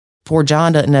poor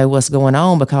John doesn't know what's going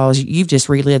on because you've just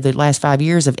relived the last 5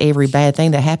 years of every bad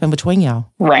thing that happened between y'all.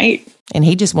 Right. And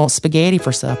he just wants spaghetti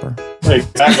for supper.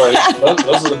 Exactly.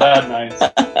 those are the bad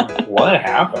nights. What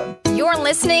happened? You're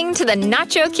listening to the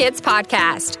Nacho Kids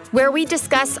Podcast, where we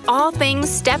discuss all things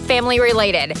step-family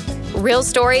related. Real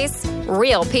stories,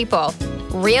 real people,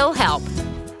 real help.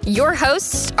 Your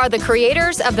hosts are the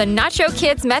creators of the Nacho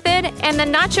Kids Method and the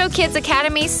Nacho Kids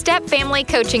Academy Step Family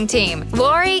Coaching Team,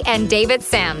 Lori and David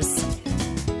Sims.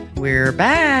 We're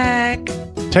back.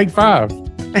 Take 5.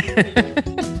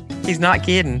 He's not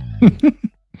kidding.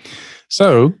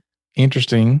 So,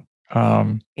 interesting.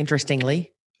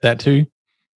 Interestingly. That too.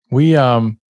 We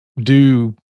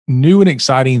do new and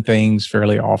exciting things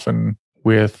fairly often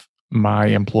with my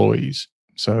employees.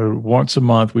 So once a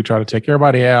month, we try to take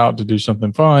everybody out to do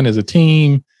something fun as a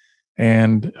team.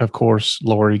 And of course,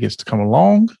 Lori gets to come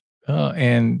along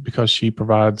and because she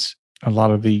provides a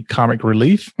lot of the comic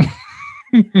relief.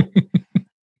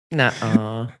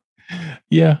 Nuh-uh.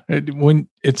 Yeah. When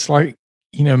it's like,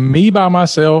 me by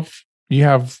myself, you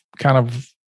have kind of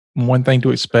one thing to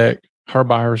expect. Her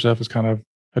by herself is kind of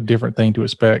a different thing to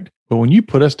expect. But when you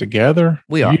put us together,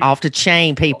 we are off the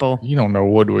chain, people. You don't know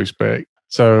what to expect.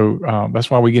 So that's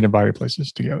why we get invited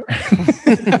places together.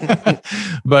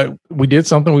 But we did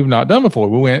something we've not done before.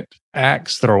 We went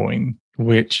axe throwing,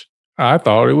 which I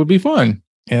thought it would be fun.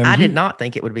 And I did not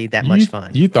think it would be that much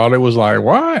fun. You thought it was like,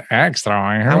 what? Axe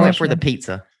throwing? I went for the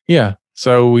pizza. Yeah.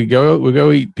 So we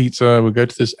go eat pizza. We go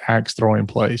to this axe throwing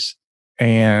place.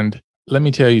 And let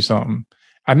me tell you something.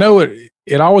 I know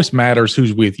it always matters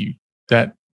who's with you.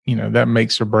 That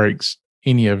makes or breaks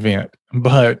any event.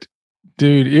 But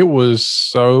dude, it was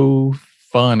so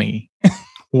funny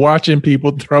watching people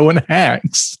throw an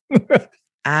axe.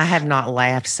 I have not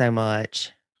laughed so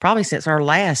much probably since our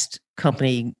last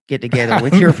company get together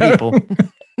with your people.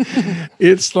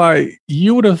 It's like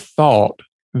you would have thought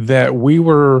that we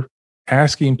were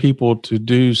asking people to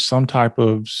do some type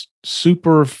of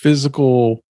super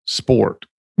physical sport.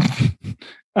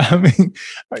 I mean,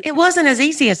 it wasn't as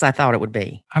easy as I thought it would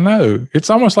be. I know.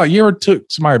 It's almost like you ever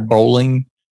took somebody bowling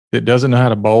that doesn't know how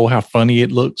to bowl, how funny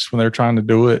it looks when they're trying to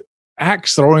do it.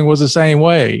 Axe throwing was the same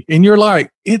way. And you're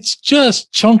like, it's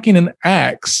just chunking an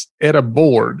axe at a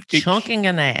board. Chunking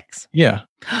an axe. Yeah.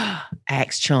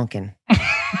 Axe chunking.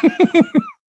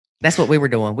 That's what we were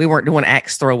doing. We weren't doing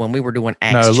axe throwing. We were doing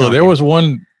axe chunking. No, look, there was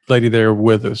one lady there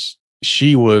with us.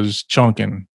 She was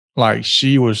chunking. Like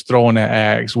she was throwing that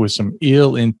axe with some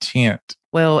ill intent.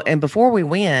 Well, and before we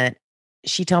went,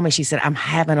 she told me, she said, I'm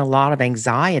having a lot of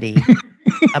anxiety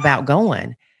about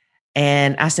going.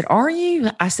 And I said, are you?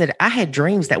 I said, I had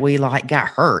dreams that we got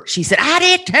hurt. She said, I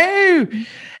did too.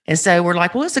 And so we're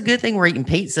like, well, it's a good thing we're eating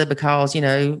pizza because,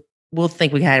 we'll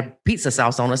think we had pizza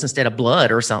sauce on us instead of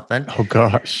blood or something. Oh,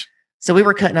 gosh. So we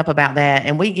were cutting up about that.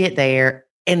 And we get there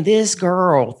and this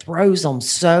girl throws them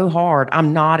so hard.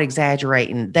 I'm not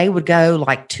exaggerating. They would go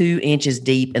 2 inches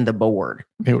deep in the board.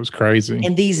 It was crazy.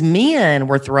 And these men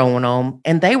were throwing them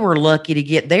and they were lucky to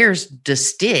get theirs to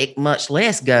stick, much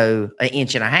less go 1.5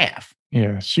 inches.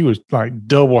 Yeah. She was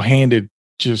double-handed,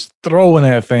 just throwing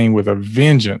that thing with a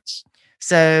vengeance.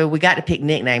 So we got to pick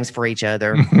nicknames for each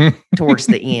other towards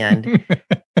the end.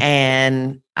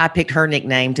 And I picked her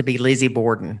nickname to be Lizzie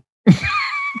Borden.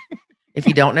 If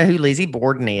you don't know who Lizzie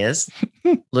Borden is,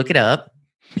 look it up.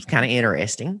 It's kind of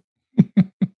interesting.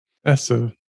 That's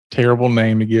a terrible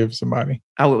name to give somebody.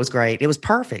 Oh, it was great. It was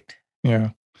perfect.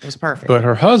 Yeah. It was perfect. But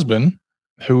her husband,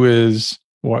 who is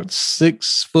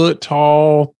 6 foot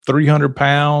tall, 300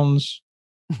 pounds,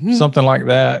 something like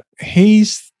that. He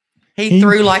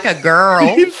threw like a girl.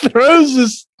 He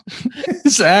throws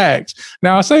his axe.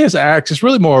 Now I say his axe, it's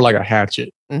really more like a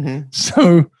hatchet.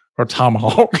 Mm-hmm. Or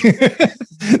tomahawk.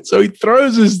 So he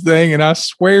throws this thing, and I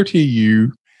swear to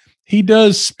you, he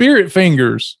does spirit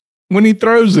fingers when he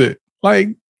throws it,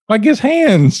 like his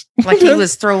hands. Like he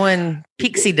was throwing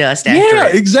pixie dust after Yeah,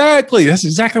 it. exactly. That's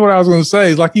exactly what I was going to say.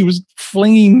 It's like he was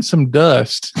flinging some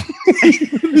dust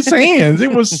with his hands.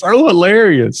 It was so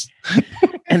hilarious.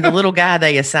 And the little guy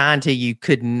they assigned to you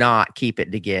could not keep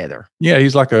it together. Yeah,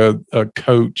 he's like a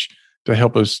coach to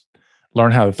help us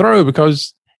learn how to throw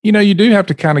because you do have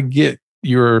to kind of get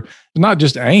your, not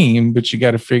just aim, but you got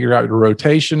to figure out the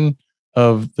rotation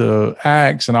of the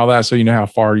axe and all that. So you know how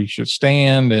far you should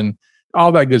stand and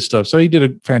all that good stuff. So he did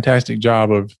a fantastic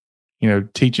job of,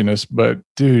 teaching us. But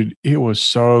dude, it was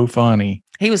so funny.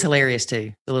 He was hilarious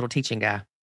too, the little teaching guy.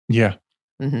 Yeah.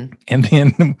 Mm-hmm. And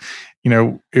then,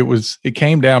 it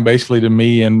came down basically to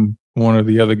me and one of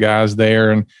the other guys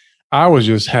there. And I was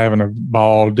just having a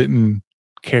ball, didn't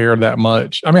care that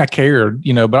much. I mean, I cared,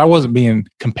 but I wasn't being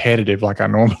competitive like I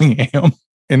normally am.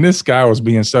 And this guy was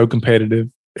being so competitive,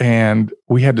 and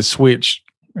we had to switch,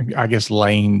 I guess,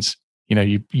 lanes.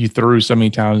 You threw so many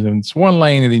times in it's one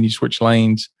lane and then you switch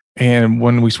lanes. And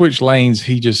when we switched lanes,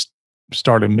 he just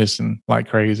started missing like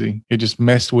crazy. It just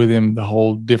messed with him, the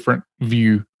whole different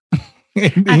view.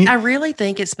 I really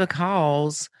think it's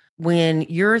because when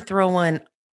you're throwing,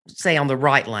 say, on the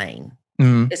right lane,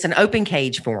 it's an open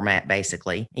cage format,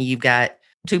 basically. And you've got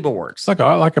two boards. It's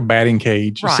like a batting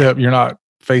cage, right. Except you're not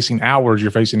facing outwards,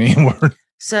 you're facing inward.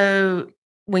 So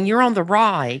when you're on the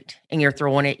right and you're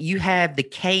throwing it, you have the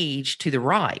cage to the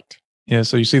right. Yeah,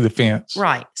 so you see the fence.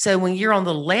 Right. So when you're on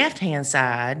the left-hand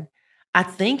side, I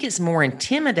think it's more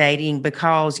intimidating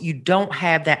because you don't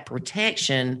have that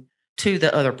protection to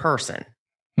the other person.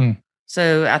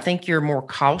 So I think you're more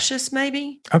cautious,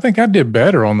 maybe? I think I did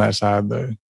better on that side,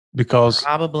 though, because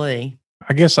probably.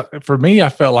 I guess for me, I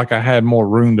felt like I had more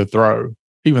room to throw,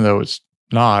 even though it's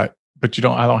not. But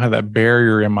I don't have that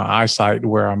barrier in my eyesight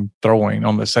where I'm throwing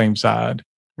on the same side.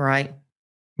 Right.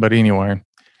 But anyway,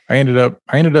 I ended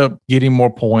up getting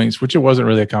more points, which it wasn't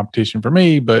really a competition for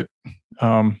me, but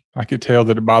I could tell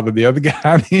that it bothered the other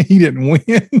guy. He didn't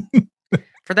win.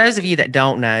 For those of you that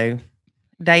don't know,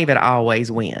 David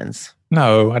always wins.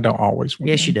 No, I don't always win.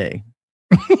 Yes, you do.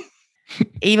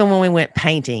 Even when we went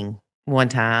painting one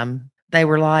time, they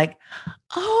were like,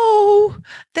 "Oh,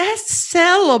 that's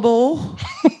sellable."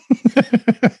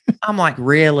 I'm like,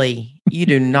 really? You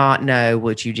do not know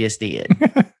what you just did.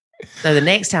 So the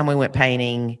next time we went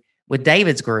painting with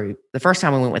David's group, the first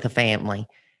time we went with a family,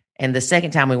 and the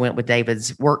second time we went with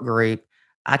David's work group,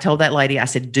 I told that lady, I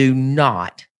said, do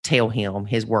not tell him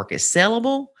his work is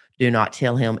sellable. Do not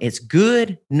tell him it's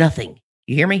good. Nothing.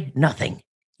 You hear me? Nothing.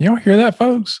 You don't hear that,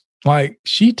 folks? Like,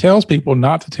 she tells people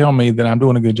not to tell me that I'm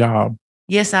doing a good job.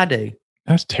 Yes, I do.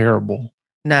 That's terrible.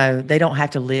 No, they don't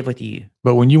have to live with you.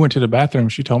 But when you went to the bathroom,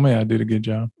 she told me I did a good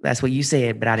job. That's what you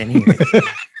said, but I didn't hear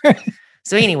it.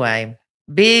 So anyway,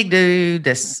 big dude,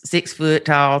 that's 6 foot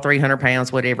tall, 300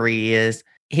 pounds, whatever he is.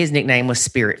 His nickname was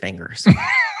Spirit Fingers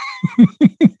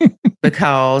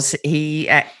because he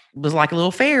was like a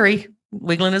little fairy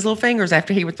wiggling his little fingers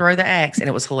after he would throw the axe, and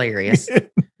it was hilarious.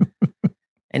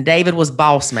 And David was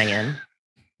Boss Man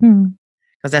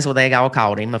because that's what they all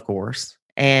called him, of course.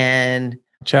 And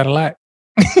Cadillac.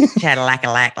 Cadillac.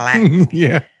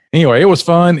 Yeah. Anyway, it was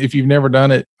fun. If you've never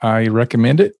done it, I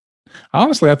recommend it.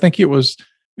 Honestly, I think it was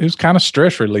kind of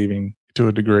stress relieving to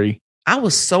a degree. I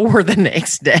was sore the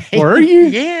next day. Were you?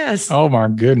 Yes. Oh my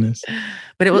goodness.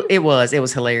 But it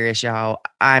was hilarious, y'all.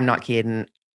 I'm not kidding.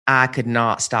 I could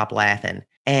not stop laughing.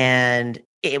 And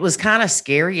it was kind of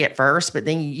scary at first, but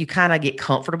then you kind of get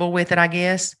comfortable with it, I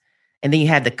guess. And then you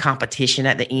have the competition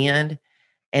at the end.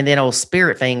 And then old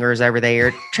Spirit Fingers over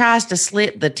there tries to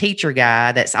slip the teacher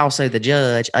guy that's also the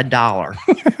judge $1.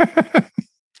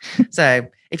 So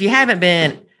if you haven't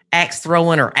been axe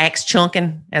throwing or axe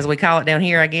chunking, as we call it down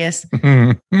here, I guess,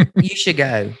 you should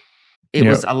go. It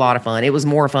was a lot of fun. It was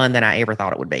more fun than I ever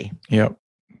thought it would be. Yep.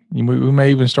 We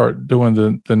may even start doing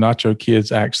the Nacho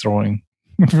Kids axe throwing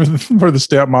for the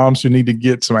stepmoms who need to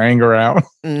get some anger out.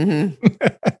 I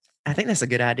think that's a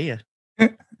good idea. All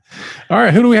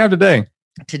right. Who do we have today?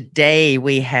 Today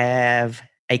we have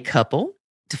a couple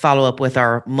to follow up with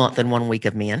our month and 1 week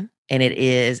of men. And it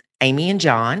is Aimee and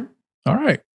John. All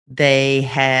right. They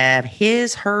have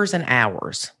his, hers, and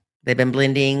ours. They've been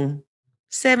blending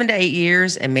 7 to 8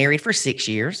 years and married for 6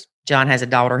 years. John has a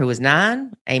daughter who is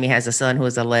 9. Aimee has a son who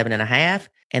is 11 and a half.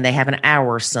 And they have an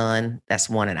our son that's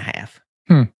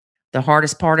 1.5. The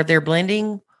hardest part of their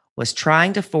blending was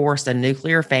trying to force a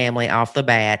nuclear family off the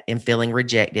bat and feeling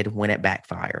rejected when it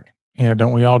backfired. Yeah,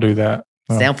 don't we all do that?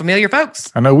 Well, sound familiar,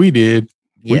 folks? I know we did.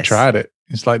 Yes. We tried it.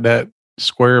 It's like that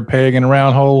square peg in a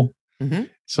round hole.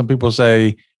 Some people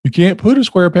say, you can't put a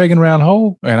square peg in a round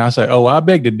hole. And I say, oh, I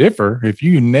beg to differ. If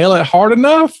you nail it hard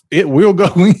enough, it will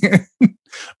go in.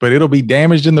 But it'll be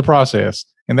damaged in the process.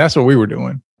 And that's what we were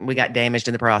doing. We got damaged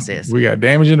in the process. We got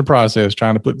damaged in the process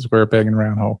trying to put the square peg in a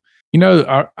round hole. You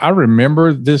know, I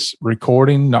remember this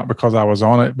recording, not because I was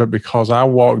on it, but because I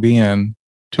walked in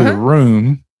to the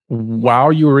room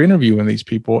while you were interviewing these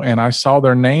people, and I saw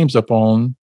their names up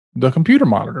on the computer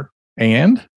monitor.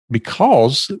 And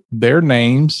because their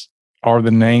names are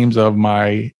the names of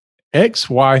my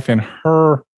ex-wife and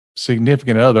her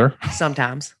significant other.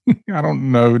 Sometimes. I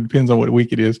don't know. It depends on what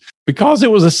week it is. Because it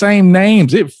was the same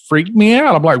names, it freaked me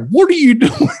out. I'm like, what are you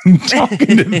doing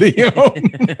talking to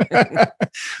them?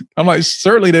 I'm like,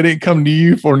 certainly they didn't come to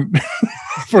you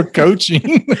for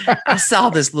coaching. I saw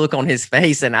this look on his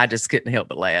face and I just couldn't help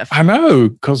but laugh. I know,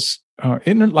 because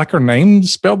isn't it like her name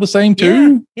spelled the same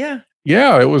too? Yeah.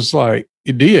 Yeah, it was like,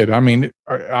 it did. I mean,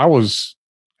 I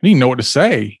didn't know what to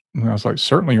say. And I was like,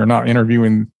 certainly you're not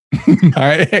interviewing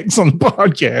my ex on the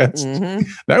podcast. Mm-hmm.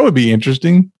 That would be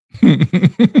interesting.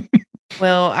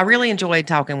 Well, I really enjoyed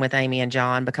talking with Aimee and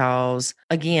John because,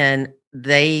 again,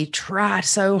 they tried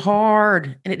so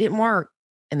hard and it didn't work.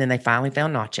 And then they finally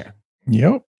found Nacho.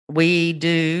 Yep. We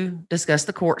do discuss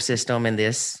the court system in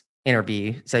this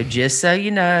interview. So just so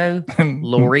you know,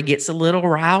 Lori gets a little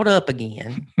riled up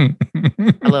again.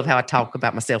 I love how I talk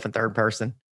about myself in third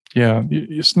person. Yeah.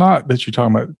 It's not that you're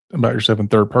talking about yourself in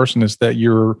third person. It's that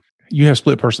you have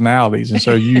split personalities. And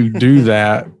so you do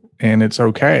that and it's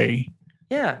okay.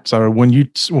 Yeah. So when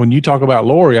you talk about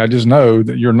Lori, I just know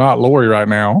that you're not Lori right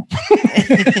now.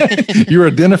 You're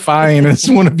identifying as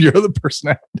one of your other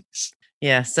personalities.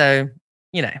 Yeah. So,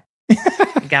 you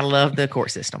gotta love the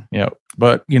court system. Yep.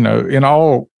 But in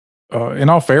all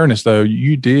fairness, though,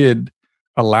 you did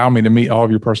allow me to meet all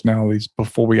of your personalities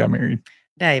before we got married,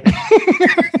 David.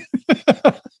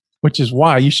 Which is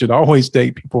why you should always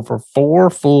date people for 4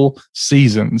 full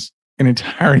seasons, an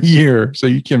entire year, so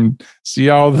you can see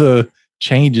all the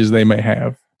changes they may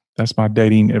have. That's my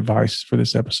dating advice for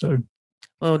this episode.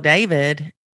 Well,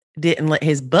 David didn't let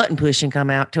his button pushing come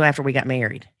out till after we got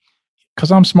married.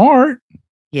 Because I'm smart.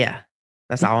 Yeah,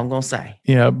 that's all I'm going to say.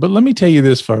 Yeah, but let me tell you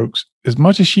this, folks. As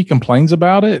much as she complains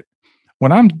about it,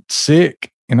 when I'm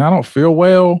sick and I don't feel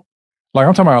well, like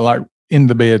I'm talking about like in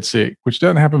the bed sick, which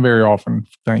doesn't happen very often,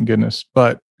 thank goodness.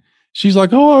 But she's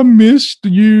like, oh, I missed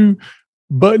you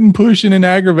button pushing and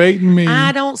aggravating me.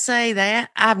 I don't say that.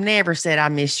 I've never said I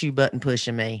miss you button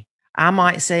pushing me. I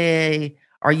might say,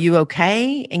 are you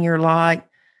okay? And you're like,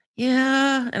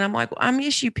 yeah. And I'm like, well, I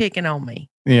miss you picking on me.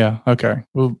 Yeah. Okay.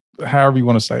 Well, however you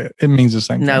want to say it, it means the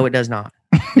same thing. No, it does not.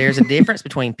 There's a difference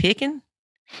between picking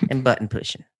and button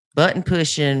pushing. Button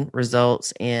pushing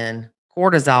results in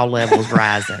cortisol levels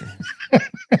rising.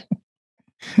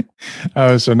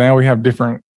 So now we have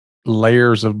different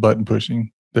layers of button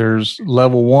pushing. There's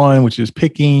level 1, which is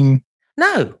picking.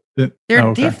 No,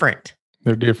 they're different.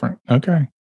 They're different. Okay.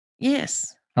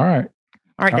 Yes. All right.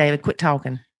 All right, David, quit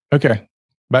talking. Okay.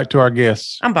 Back to our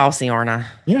guests. I'm bossy, aren't I?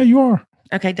 Yeah, you are.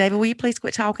 Okay, David, will you please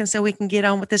quit talking so we can get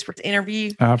on with this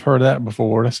interview? I've heard that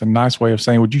before. That's a nice way of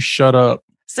saying, would you shut up?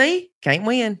 See? Can't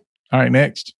win. All right,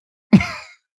 next.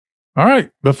 All right.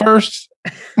 But first,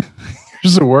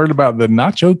 here's a word about the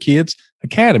Nacho Kids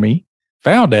Academy,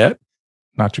 found at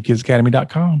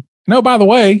NachoKidsAcademy.com. No, by the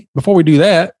way, before we do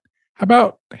that, how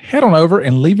about head on over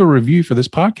and leave a review for this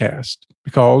podcast,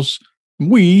 because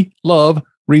we love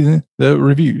reading the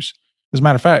reviews. As a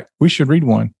matter of fact, we should read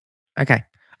one. Okay.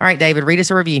 All right, David, read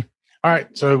us a review. All right.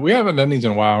 So we haven't done these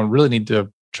in a while. We really need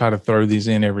to try to throw these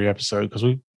in every episode because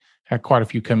we've had quite a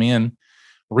few come in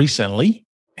recently,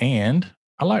 and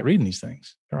I like reading these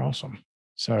things. They're awesome.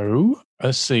 So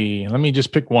let's see. Let me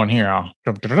just pick one here.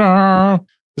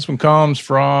 This one comes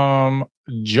from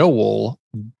Joel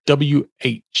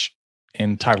WH,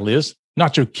 and title is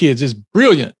Nacho Kids is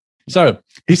Brilliant. So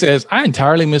he says, I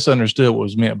entirely misunderstood what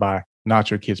was meant by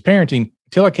Nacho Kids parenting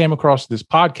until I came across this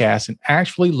podcast and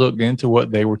actually looked into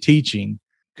what they were teaching.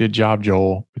 Good job,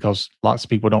 Joel, because lots of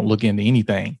people don't look into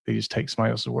anything. They just take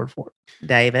somebody else's word for it.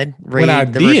 David,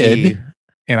 read the review.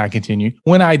 And I continue,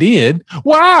 when I did,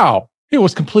 wow, it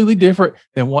was completely different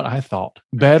than what I thought.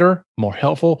 Better, more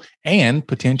helpful, and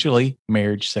potentially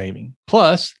marriage saving.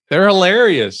 Plus, they're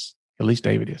hilarious. At least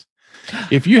David is.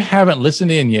 If you haven't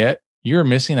listened in yet, you're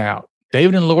missing out.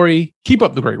 David and Lori, keep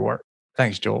up the great work.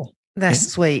 Thanks, Joel. That's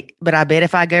sweet. But I bet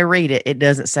if I go read it, it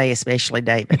doesn't say especially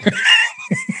David.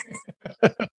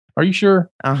 Are you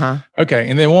sure? Uh-huh. Okay.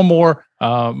 And then one more.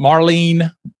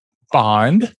 Marlene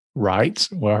Bond writes,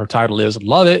 well, her title is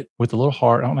Love It with a little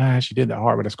heart. I don't know how she did that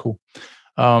heart, but that's cool.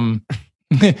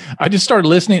 I just started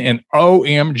listening and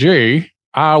OMG,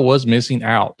 I was missing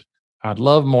out. I'd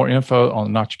love more info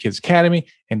on the Nacho Kids Academy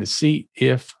and to see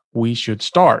if we should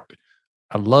start.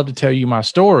 I'd love to tell you my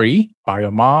story by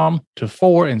a mom to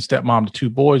 4 and stepmom to 2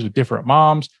 boys with different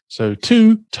moms. So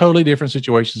 2 totally different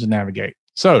situations to navigate.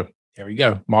 So there we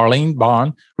go. Marlene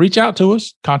Bond, reach out to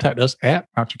us, contact us at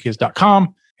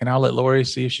nachokids.com, and I'll let Lori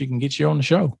see if she can get you on the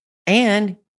show.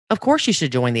 And of course you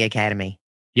should join the Academy.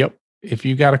 Yep. If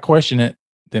you got to question it,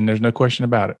 then there's no question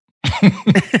about it.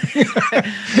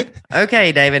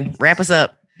 Okay, David, wrap us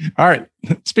up. All right.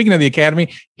 Speaking of the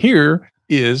Academy, here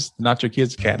is the Nacho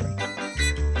Kids Academy.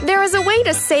 There is There's a way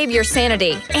to save your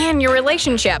sanity and your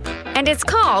relationship, and it's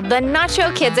called the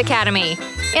Nacho Kids Academy.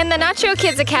 In the Nacho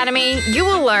Kids Academy, you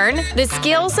will learn the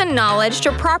skills and knowledge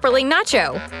to properly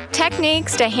nacho,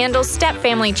 techniques to handle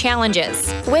step-family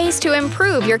challenges, ways to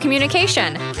improve your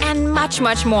communication, and much,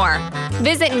 much more.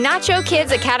 Visit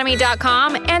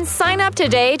NachoKidsAcademy.com and sign up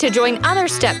today to join other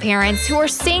step-parents who are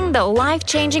seeing the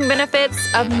life-changing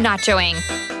benefits of nachoing.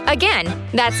 Again,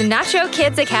 that's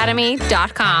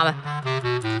NachoKidsAcademy.com.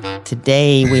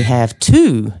 Today we have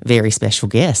two very special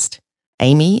guests,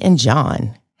 Aimee and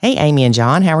John. Hey, Aimee and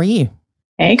John, how are you?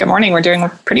 Hey, good morning. We're doing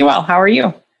pretty well. How are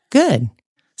you? Good.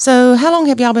 So how long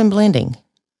have y'all been blending?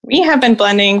 We have been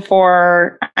blending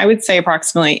for, I would say,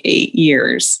 approximately 8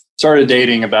 years. Started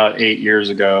dating about 8 years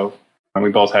ago. And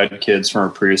we both had kids from our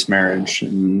previous marriage,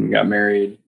 and we got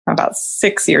married About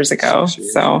 6 years ago. 6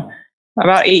 years, So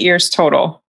about 8 years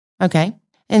total. Okay.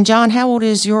 And John, how old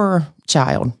is your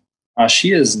child?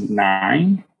 She is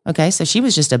 9. Okay, so she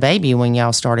was just a baby when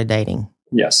y'all started dating.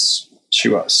 Yes, she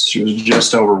was. She was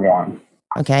just over 1.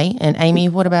 Okay. And Aimee,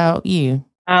 what about you?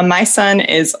 My son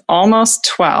is almost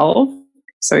 12.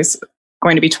 So he's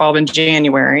going to be 12 in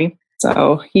January.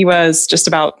 So he was just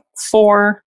about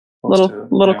 4,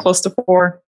 close to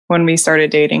 4 when we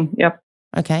started dating. Yep.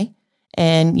 Okay.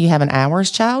 And you have an hours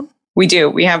child? We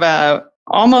do. We have a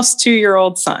almost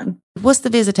 2-year-old son. What's the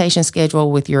visitation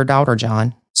schedule with your daughter,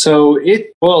 John? So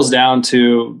it boils down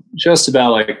to just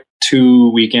about like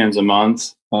 2 weekends a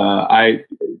month.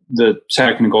 The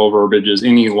technical verbiage is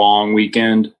any long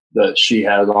weekend that she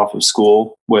has off of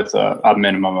school with a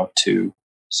minimum of 2.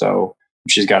 So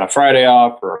if she's got a Friday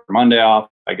off or a Monday off,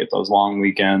 I get those long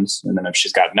weekends. And then if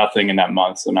she's got nothing in that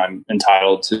month, then I'm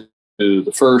entitled to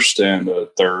the first and the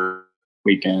third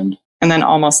weekend. And then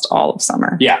almost all of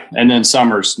summer. Yeah. And then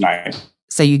summer's nice.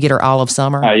 So you get her all of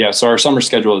summer? Yeah. So our summer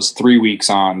schedule is 3 weeks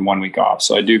on, 1 week off.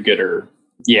 So I do get her,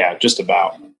 just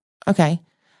about. Okay.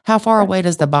 How far away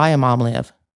does the bio mom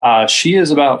live? She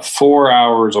is about 4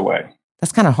 hours away.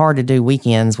 That's kind of hard to do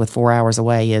weekends with 4 hours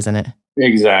away, isn't it?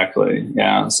 Exactly.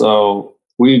 Yeah. So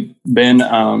we've been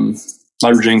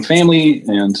leveraging family,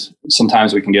 and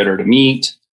sometimes we can get her to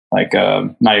meet, like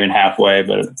not even halfway,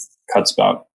 but it cuts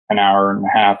about an hour and a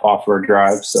half off her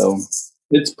drive. So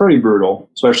it's pretty brutal,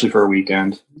 especially for a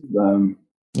weekend.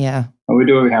 Yeah. But we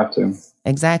do what we have to.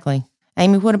 Exactly.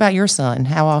 Aimee, what about your son?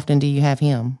 How often do you have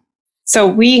him? So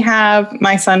we have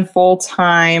my son full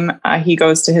time. He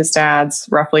goes to his dad's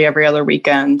roughly every other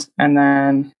weekend. And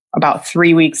then about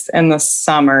 3 weeks in the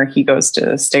summer, he goes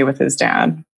to stay with his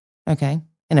dad. Okay.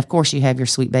 And of course, you have your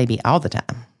sweet baby all the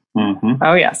time. Mm-hmm.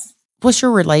 Oh, yes. What's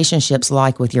your relationships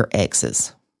like with your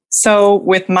exes? So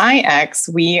with my ex,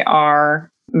 we are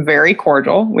very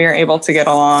cordial. We are able to get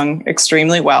along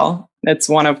extremely well. It's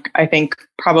one of, I think,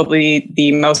 probably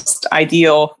the most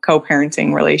ideal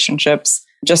co-parenting relationships,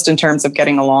 just in terms of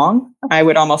getting along. I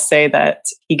would almost say that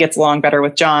he gets along better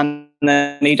with John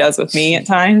than he does with me at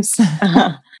times.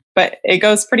 But it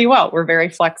goes pretty well. We're very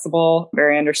flexible,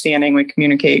 very understanding. We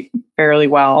communicate fairly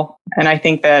well. And I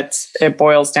think that it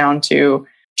boils down to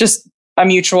just a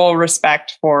mutual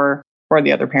respect for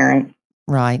the other parent.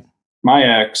 Right. My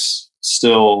ex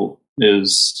still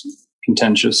is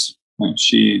contentious.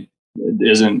 She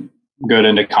isn't good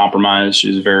into compromise.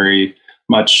 She's very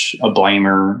much a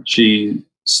blamer. She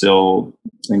still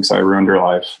thinks I ruined her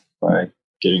life by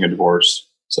getting a divorce.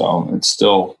 So it's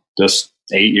still just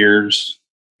 8 years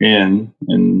in,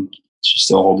 and she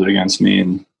still holds it against me.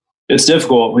 And it's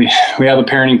difficult. We have a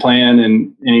parenting plan,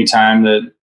 and any time that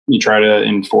you try to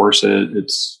enforce it,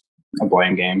 it's a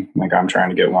blame game. Like I'm trying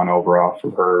to get one over off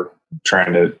of her,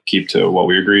 trying to keep to what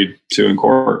we agreed to in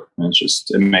court. And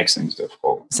it makes things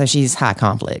difficult. So she's high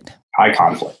conflict. High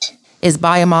conflict. Is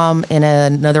bio mom in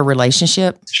another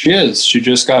relationship? She is. She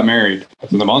just got married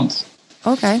within the month.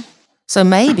 Okay. So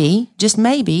maybe, just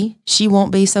maybe, she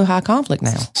won't be so high conflict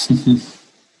now.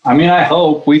 I mean, I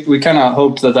hope. We kind of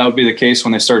hoped that would be the case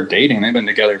when they started dating. They've been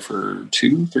together for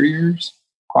 2-3 years,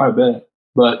 quite a bit.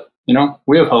 But,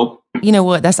 we have hope. You know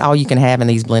what? That's all you can have in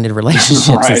these blended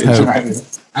relationships is hope. Right.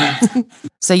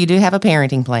 So you do have a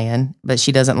parenting plan, but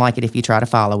she doesn't like it if you try to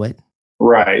follow it.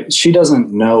 Right. She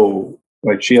doesn't know.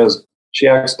 Like she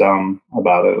acts dumb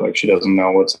about it. Like she doesn't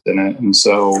know what's in it. And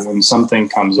so when something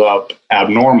comes up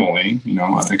abnormally,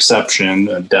 an exception,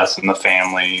 a death in the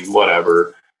family,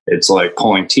 whatever, it's like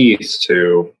pulling teeth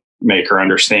to make her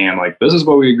understand, like, this is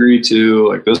what we agreed to.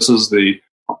 Like, this is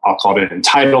I'll call it an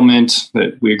entitlement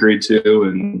that we agreed to.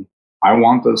 And I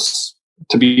want this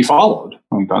to be followed.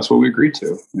 Like, that's what we agreed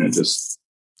to. And it just,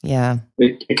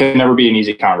 it can never be an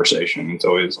easy conversation. It's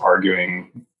always arguing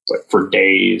like for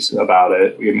days about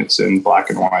it, and it's in black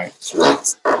and white.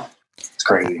 It's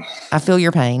crazy. I feel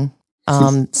your pain.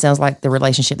 Sounds like the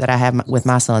relationship that I have with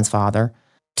my son's father,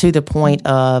 to the point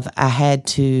of I had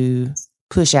to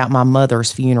push out my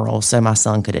mother's funeral so my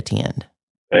son could attend.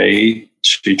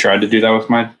 She tried to do that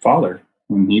with my father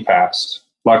when he passed.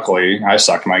 Luckily, I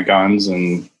sucked my guns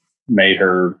and made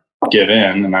her give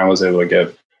in, and I was able to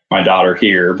get my daughter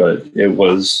here, but it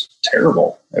was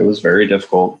terrible. It was a very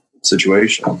difficult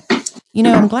situation.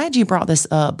 I'm glad you brought this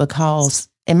up, because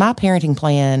in my parenting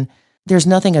plan, there's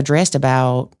nothing addressed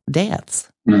about deaths.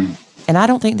 And I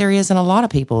don't think there is in a lot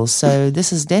of people. So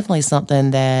this is definitely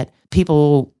something that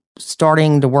people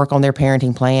starting to work on their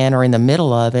parenting plan or in the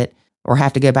middle of it or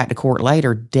have to go back to court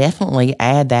later, definitely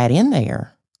add that in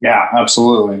there. Yeah,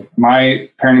 absolutely. My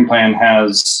parenting plan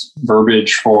has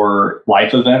verbiage for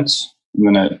life events, and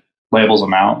then it labels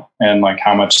them out and like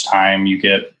how much time you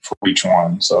get for each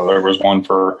one. So there was one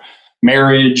for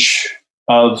marriage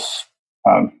of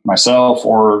myself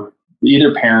or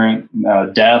either parent,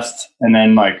 death, and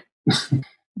then like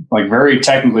very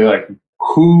technically like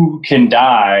who can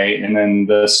die, and then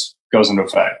this goes into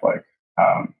effect like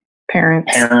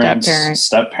parents,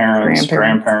 step-parents,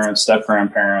 grandparents,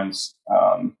 step-grandparents.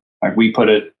 Like we put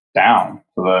it down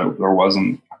so that there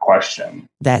wasn't a question.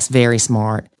 That's very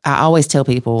smart. I always tell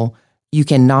people you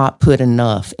cannot put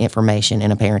enough information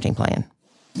in a parenting plan.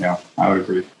 Yeah, I would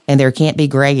agree. And there can't be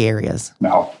gray areas.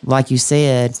 No. Like you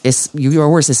said,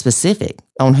 yours is specific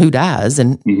on who dies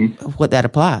and what that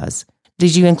applies.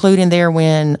 Did you include in there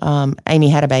when Aimee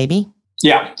had a baby?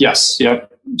 Yeah. Yes.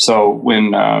 Yep. So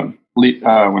when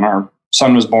our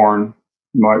son was born,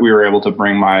 we were able to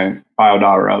bring my bio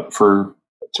daughter up for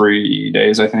 3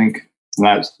 days, I think. And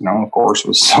that, of course,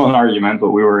 was still an argument,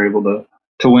 but we were able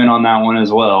to win on that one as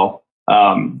well.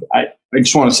 I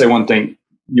just want to say one thing.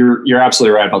 You're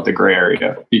absolutely right about the gray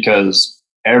area, because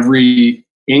every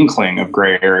inkling of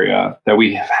gray area that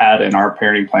we have had in our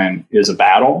parenting plan is a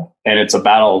battle, and it's a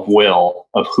battle of will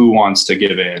of who wants to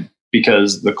give in,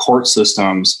 because the court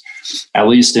systems, at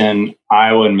least in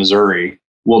Iowa and Missouri,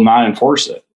 will not enforce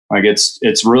it. Like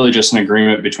it's really just an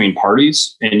agreement between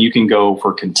parties, and you can go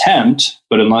for contempt,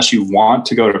 but unless you want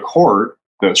to go to court,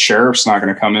 the sheriff's not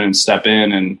going to come in and step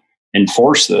in and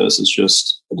enforce this. It's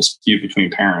just a dispute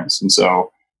between parents. And so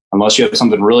unless you have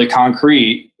something really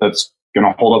concrete that's going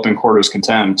to hold up in court as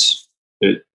contempt,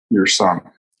 you're sunk.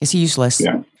 It's useless.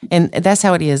 Yeah. And that's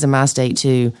how it is in my state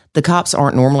too. The cops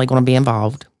aren't normally going to be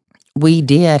involved. We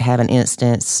did have an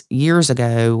instance years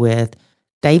ago with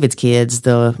David's kids.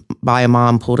 The bio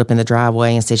mom pulled up in the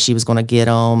driveway and said she was going to get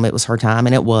them. It was her time,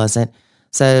 and it wasn't.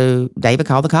 So David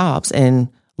called the cops, and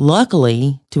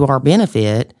luckily, to our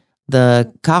benefit,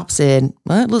 the cop said,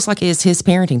 well, it looks like it's his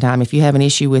parenting time. If you have an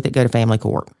issue with it, go to family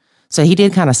court. So he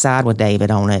did kind of side with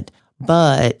David on it.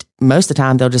 But most of the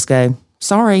time, they'll just go,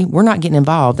 sorry, we're not getting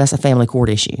involved. That's a family court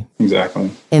issue. Exactly.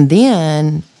 And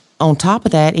then on top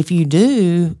of that, if you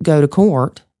do go to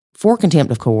court for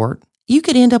contempt of court, you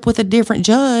could end up with a different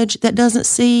judge that doesn't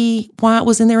see why it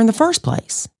was in there in the first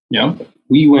place. Yeah.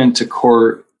 We went to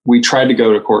court. We tried to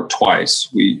go to court twice.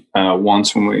 We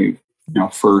once when we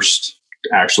first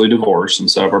actually divorced and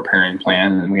set up our parenting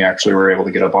plan, and we actually were able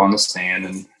to get up on the stand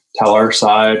and tell our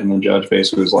side, and the judge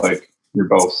basically was like, you're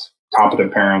both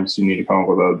competent parents, you need to come up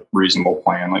with a reasonable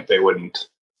plan. Like they wouldn't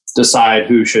decide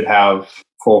who should have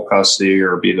full custody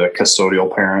or be the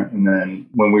custodial parent. And then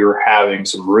when we were having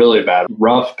some really bad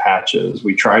rough patches,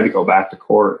 we tried to go back to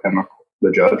court, and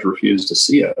the judge refused to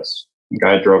see us. The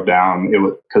guy drove down. It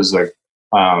was because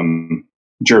the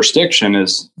jurisdiction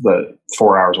is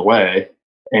 4 hours away.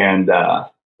 And I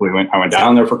went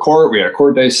down there for court. We had a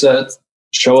court day set,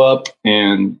 show up,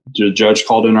 and the judge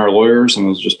called in our lawyers and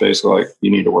was just basically like, you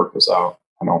need to work this out.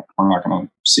 We're not going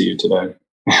to see you today.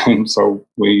 And so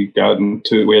we had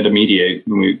to mediate,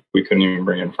 and we couldn't even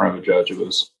bring it in front of the judge. It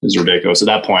was ridiculous. At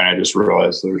that point, I just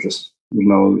realized there's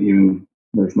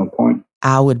no point.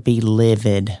 I would be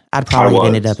livid. I'd probably have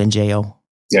ended up in jail.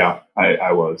 Yeah,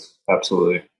 I was.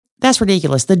 Absolutely. That's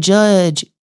ridiculous. The judge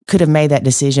could have made that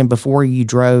decision before you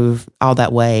drove all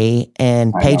that way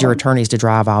and paid your attorneys to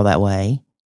drive all that way.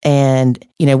 And,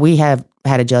 we have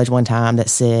had a judge one time that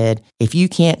said, if you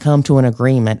can't come to an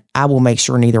agreement, I will make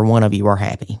sure neither one of you are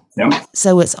happy. Yep.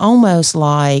 So it's almost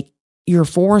like you're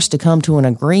forced to come to an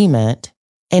agreement,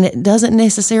 and it doesn't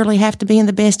necessarily have to be in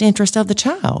the best interest of the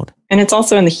child. And it's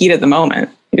also in the heat of the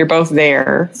moment. You're both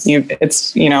there.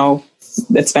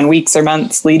 It's been weeks or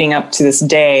months leading up to this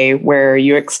day where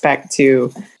you expect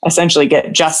to essentially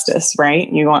get justice, right?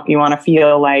 You want to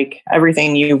feel like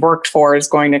everything you worked for is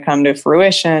going to come to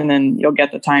fruition and you'll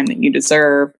get the time that you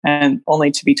deserve, and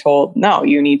only to be told, no,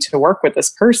 you need to work with this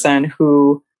person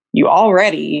who you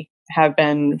already have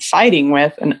been fighting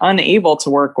with and unable to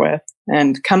work with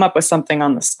and come up with something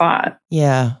on the spot.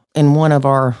 Yeah. In one of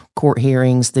our court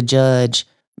hearings, the judge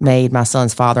made my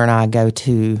son's father and I go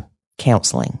to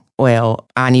counseling. Well,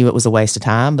 I knew it was a waste of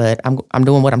time, but I'm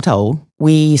doing what I'm told.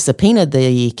 We subpoenaed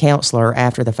the counselor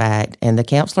after the fact, and the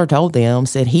counselor told them,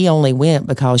 said he only went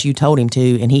because you told him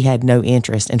to, and he had no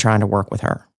interest in trying to work with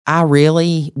her. I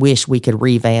really wish we could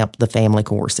revamp the family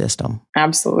court system.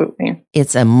 Absolutely.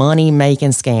 It's a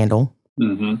money-making scandal.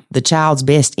 Mm-hmm. The child's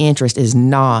best interest is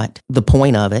not the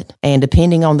point of it. And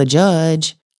depending on the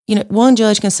judge, one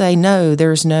judge can say, no,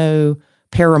 there's no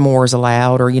paramours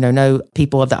allowed, or, no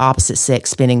people of the opposite sex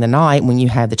spending the night when you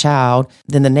have the child.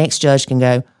 Then the next judge can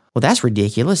go, well, that's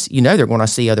ridiculous. They're going to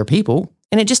see other people.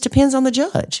 And it just depends on the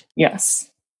judge. Yes.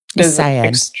 It's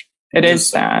sad. It is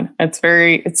sad.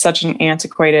 It's such an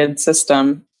antiquated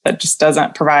system that just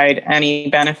doesn't provide any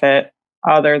benefit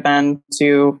other than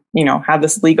to, have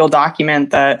this legal document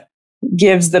that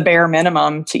gives the bare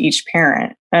minimum to each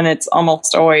parent. And it's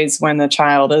almost always when the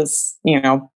child is,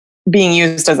 being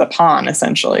used as a pawn,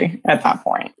 essentially, at that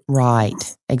point.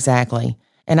 Right. Exactly.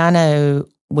 And I know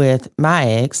with my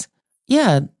ex,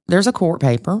 there's a court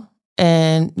paper.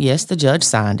 And yes, the judge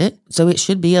signed it. So it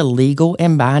should be a legal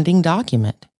and binding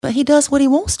document. But he does what he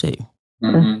wants to.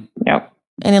 Mm-hmm. Yep.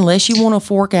 And unless you want to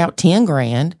fork out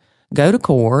 $10,000, go to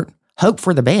court, hope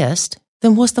for the best,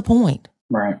 then what's the point?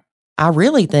 Right. I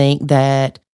really think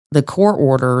that the court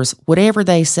orders, whatever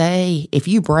they say, if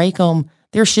you break them,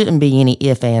 there shouldn't be any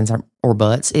ifs, ands, or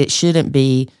buts. It shouldn't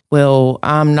be, well,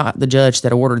 I'm not the judge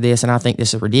that ordered this and I think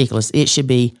this is ridiculous. It should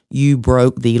be, you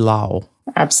broke the law.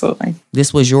 Absolutely.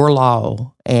 This was your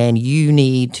law, and you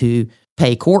need to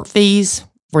pay court fees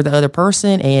for the other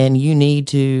person, and you need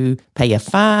to pay a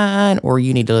fine, or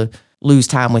you need to lose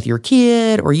time with your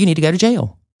kid, or you need to go to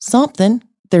jail. Something.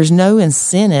 There's no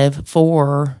incentive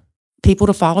for people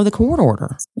to follow the court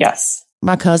order. Yes.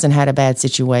 My cousin had a bad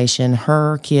situation.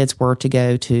 Her kids were to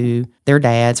go to their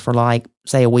dad's for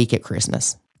say a week at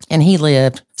Christmas. And he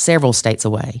lived several states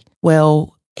away.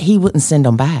 Well, he wouldn't send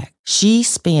them back. She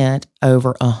spent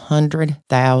over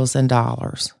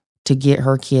 $100,000 to get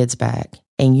her kids back.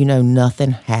 And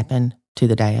nothing happened to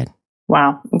the dad.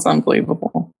 Wow. It's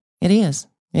unbelievable. It is.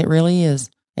 It really is.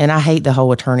 And I hate the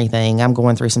whole attorney thing. I'm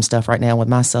going through some stuff right now with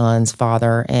my son's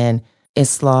father. And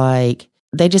it's like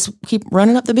they just keep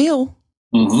running up the bill.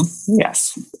 Mm-hmm.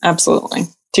 Yes, absolutely.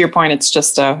 To your point, it's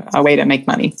just a way to make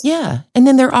money. Yeah. And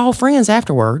then they're all friends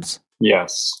afterwards.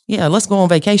 Yes. Yeah, let's go on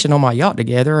vacation on my yacht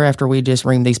together after we just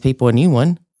ream these people a new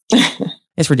one.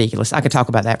 It's ridiculous. I could talk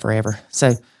about that forever.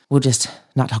 So we'll just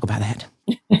not talk about that.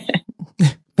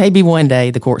 Maybe one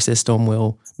day the court system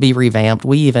will be revamped.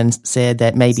 We even said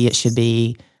that maybe it should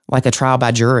be like a trial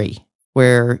by jury,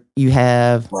 where you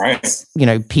have,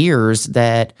 peers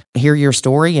that hear your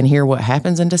story and hear what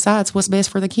happens and decides what's best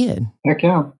for the kid. Heck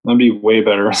yeah. That'd be way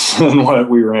better than what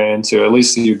we ran into. At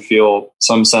least you'd feel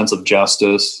some sense of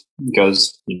justice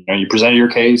because, you presented your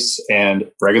case and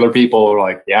regular people are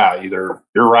like, yeah, either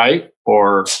you're right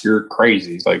or you're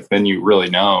crazy. Then you really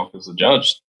know because the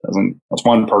judge that's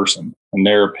one person and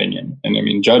their opinion.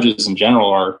 And judges in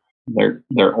general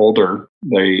they're older.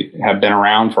 They have been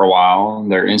around for a while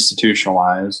and they're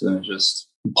institutionalized and just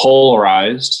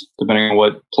polarized depending on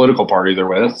what political party they're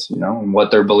with, and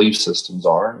what their belief systems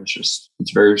are. It's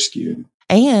very skewed.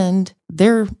 And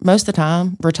they're most of the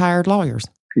time retired lawyers.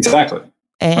 Exactly.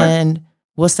 And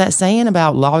what's that saying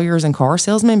about lawyers and car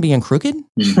salesmen being crooked?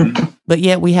 Mm-hmm. But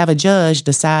yet we have a judge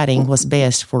deciding what's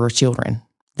best for children.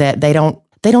 That they don't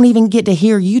even get to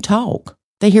hear you talk.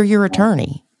 They hear your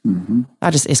attorney. Mm-hmm.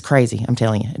 It's crazy. I'm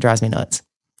telling you, it drives me nuts.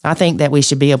 I think that we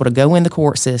should be able to go in the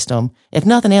court system, if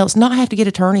nothing else, not have to get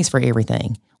attorneys for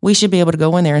everything. We should be able to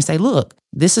go in there and say, look,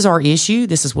 this is our issue.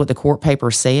 This is what the court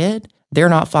paper said. They're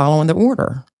not following the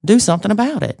order. Do something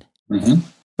about it. Mm-hmm.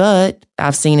 But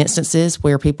I've seen instances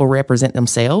where people represent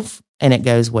themselves and it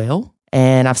goes well.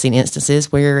 And I've seen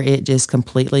instances where it just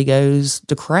completely goes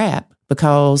to crap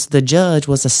because the judge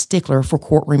was a stickler for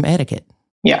courtroom etiquette.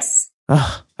 Yes.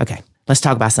 Oh, okay. Let's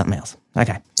talk about something else.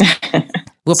 Okay.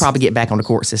 We'll probably get back on the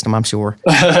court system, I'm sure.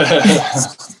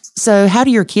 So how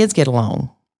do your kids get along?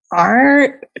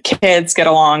 Our kids get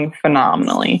along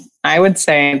phenomenally. I would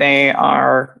say they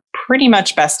are pretty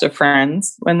much best of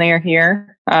friends when they are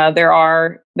here.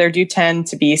 There do tend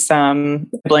to be some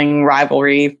sibling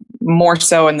rivalry, more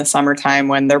so in the summertime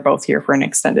when they're both here for an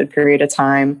extended period of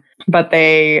time. but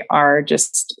they are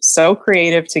just so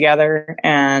creative together,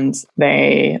 and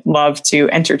they love to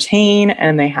entertain,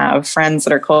 and they have friends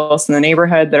that are close in the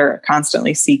neighborhood that are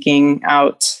constantly seeking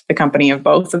out the company of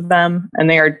both of them. And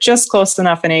they are just close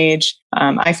enough in age,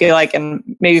 I feel like, and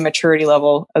maybe maturity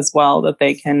level as well, that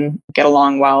they can get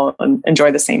along well and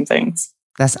enjoy the same things.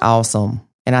 That's awesome.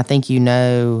 And I think you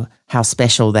know how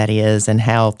special that is and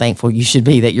how thankful you should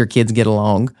be that your kids get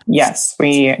along. Yes,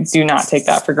 we do not take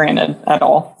that for granted at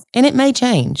all. And it may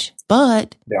change,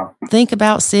 but think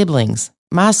about siblings.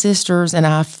 My sisters and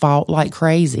I fought like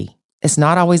crazy. It's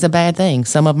not always a bad thing.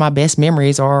 Some of my best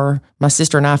memories are my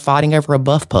sister and I fighting over a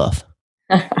buff puff.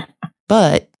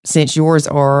 But since yours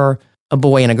are a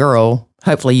boy and a girl,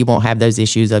 hopefully you won't have those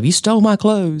issues of, you stole my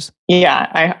clothes.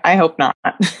 Yeah, I hope not.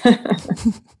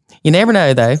 You never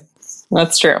know, though.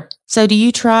 That's true. So do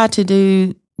you try to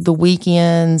do the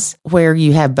weekends where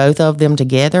you have both of them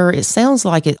together? It sounds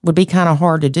like it would be kind of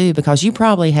hard to do because you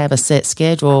probably have a set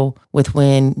schedule with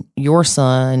when your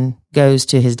son goes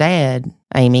to his dad,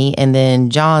 Aimee, and then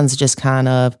John's just kind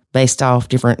of based off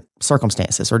different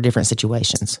circumstances or different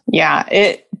situations. Yeah,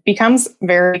 it becomes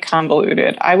very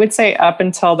convoluted. I would say up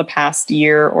until the past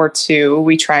year or two,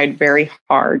 we tried very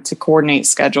hard to coordinate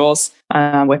schedules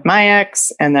with my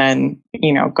ex, and then,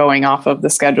 going off of the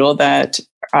schedule that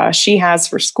she has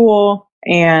for school.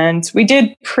 And we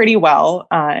did pretty well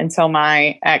until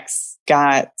my ex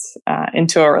got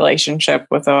into a relationship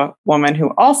with a woman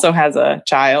who also has a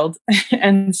child.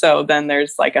 And so then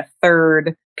there's like a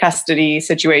third custody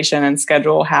situation and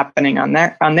schedule happening on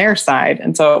their side.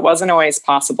 And so it wasn't always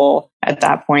possible at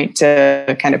that point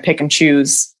to kind of pick and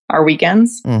choose our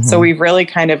weekends. Mm-hmm. So we've really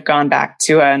kind of gone back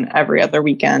to an every other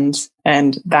weekend.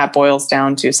 And that boils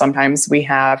down to sometimes we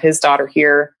have his daughter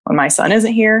here when my son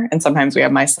isn't here. And sometimes we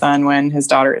have my son when his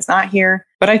daughter is not here.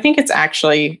 But I think it's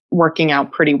actually working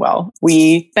out pretty well.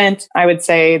 We spent, I would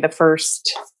say, the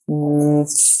first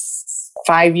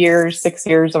 6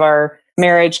 years of our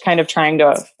marriage kind of trying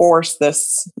to force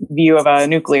this view of a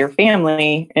nuclear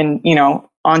family and,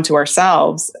 onto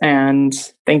ourselves and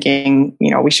thinking,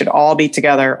 we should all be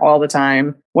together all the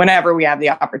time whenever we have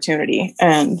the opportunity.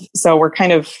 And so we're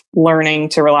kind of learning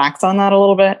to relax on that a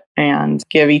little bit and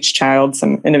give each child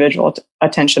some individual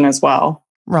attention as well.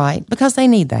 Right, because they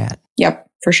need that. Yep,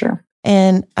 for sure.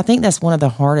 And I think that's one of the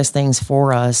hardest things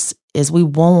for us is we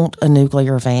want a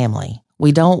nuclear family.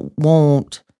 We don't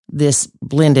want this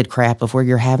blended crap of where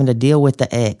you're having to deal with the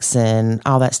ex and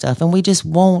all that stuff. And we just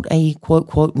want a quote,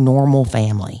 quote, normal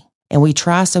family. And we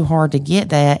try so hard to get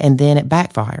that, and then it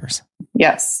backfires.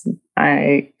 Yes,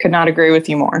 I could not agree with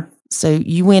you more. So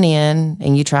you went in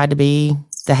and you tried to be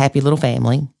the happy little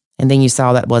family, and then you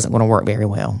saw that wasn't going to work very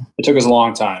well. It took us a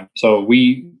long time. So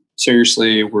we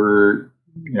seriously were,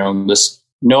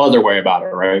 no other way about it,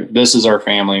 right? This is our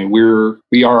family.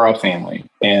 We are a family.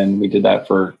 And we did that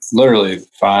for literally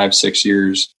 5-6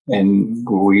 years. And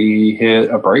we hit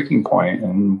a breaking point,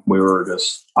 and we were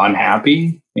just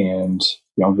unhappy, and,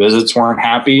 visits weren't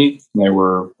happy. They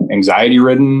were anxiety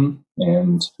ridden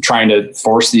and trying to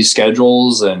force these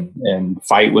schedules and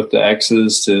fight with the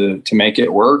exes to make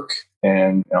it work.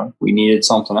 And, we needed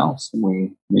something else.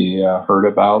 We heard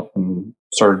about and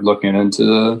started looking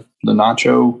into the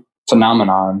Nacho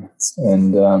phenomenon,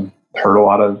 and heard a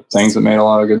lot of things that made a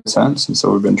lot of good sense. And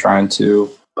so we've been trying to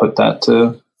put that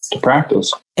to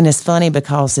practice. And it's funny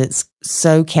because it's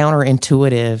so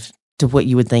counterintuitive to what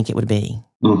you would think it would be.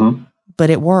 Mm-hmm. But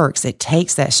it works. It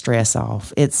takes that stress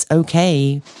off. It's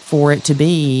okay for it to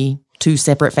be two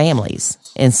separate families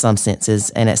in some senses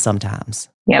and at some times.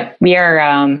 Yep. We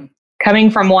are coming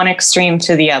from one extreme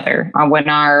to the other. When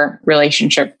our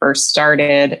relationship first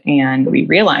started and we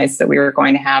realized that we were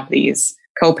going to have these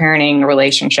co-parenting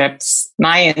relationships,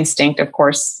 my instinct, of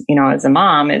course, as a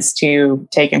mom, is to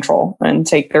take control and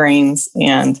take the reins.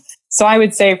 And so I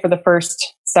would say for the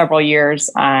first several years,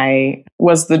 I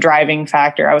was the driving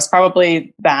factor. I was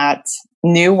probably that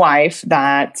new wife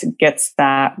that gets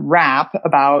that rap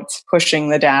about pushing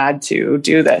the dad to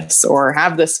do this or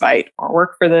have this fight or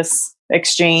work for this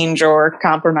exchange or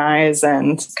compromise,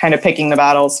 and kind of picking the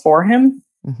battles for him.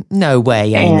 No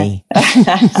way, Aimee.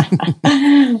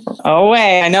 Oh,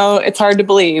 way. I know it's hard to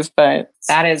believe, but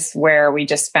that is where we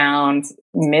just found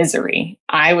misery.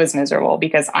 I was miserable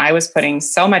because I was putting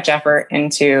so much effort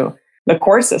into the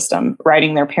core system,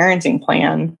 writing their parenting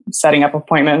plan, setting up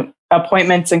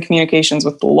appointments and communications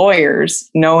with the lawyers,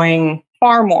 knowing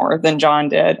far more than John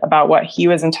did about what he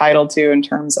was entitled to in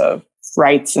terms of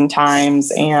rights and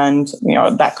times and,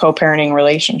 that co-parenting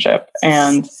relationship.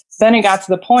 And then it got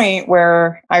to the point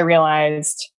where I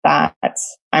realized that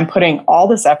I'm putting all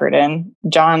this effort in.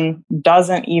 John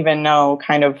doesn't even know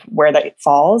kind of where that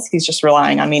falls. He's just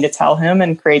relying on me to tell him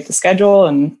and create the schedule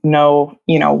and know,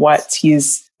 when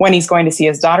he's going to see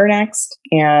his daughter next.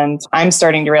 And I'm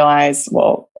starting to realize,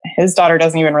 well, his daughter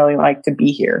doesn't even really like to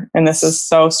be here. And this is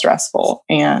so stressful.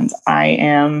 And I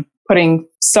am putting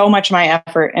so much of my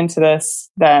effort into this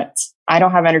that I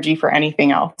don't have energy for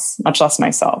anything else, much less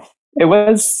myself. It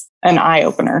was an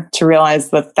eye-opener to realize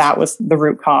that was the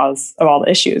root cause of all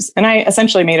the issues. And I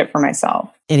essentially made it for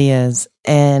myself. It is.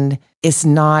 And it's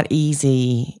not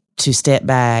easy to step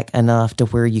back enough to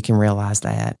where you can realize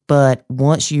that. But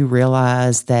once you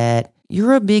realize that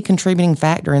you're a big contributing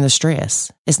factor in the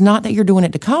stress, it's not that you're doing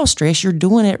it to cause stress. You're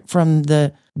doing it from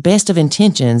the best of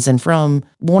intentions and from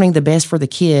wanting the best for the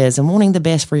kids and wanting the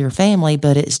best for your family,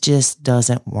 but it just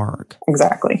doesn't work.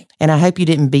 Exactly. And I hope you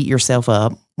didn't beat yourself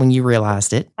up when you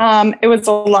realized it. It was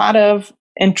a lot of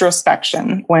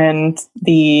introspection when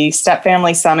the Step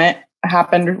Family Summit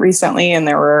happened recently, and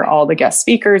there were all the guest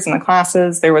speakers in the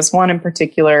classes. There was one in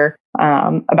particular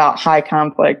about high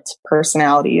conflict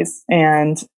personalities,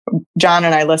 and John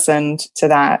and I listened to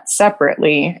that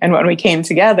separately. And when we came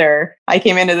together, I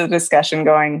came into the discussion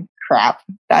going, crap,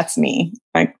 that's me.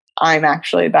 Like, I'm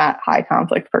actually that high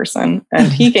conflict person.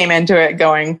 And he came into it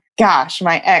going, gosh,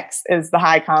 my ex is the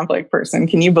high conflict person.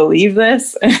 Can you believe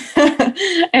this?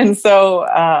 And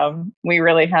so we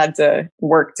really had to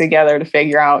work together to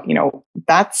figure out,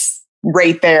 that's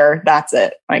right there. That's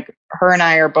it. Like, her and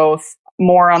I are both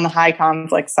more on the high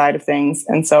conflict side of things.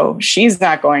 And so she's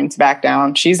not going to back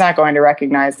down. She's not going to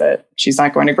recognize it. She's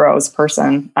not going to grow as a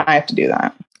person. I have to do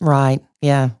that. Right.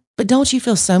 Yeah. But don't you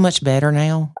feel so much better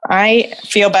now? I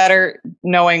feel better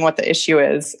knowing what the issue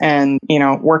is and,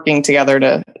 working together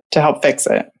to help fix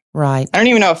it. Right. I don't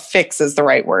even know if fix is the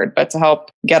right word, but to help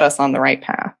get us on the right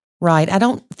path. Right. I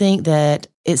don't think that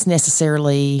it's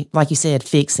necessarily, like you said,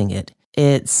 fixing it.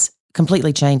 It's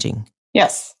completely changing.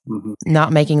 Yes. Mm-hmm.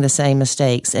 Not making the same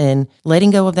mistakes and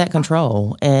letting go of that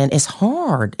control. And it's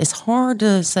hard. It's hard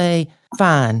to say,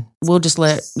 fine, we'll just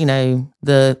let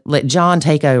John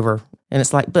take over. And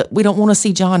it's like, but we don't want to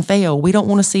see John fail. We don't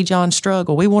want to see John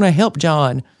struggle. We want to help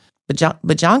John.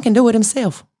 But John can do it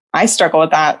himself. I struggle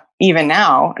with that even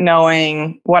now,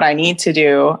 knowing what I need to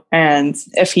do. And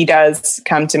if he does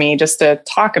come to me just to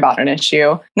talk about an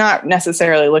issue, not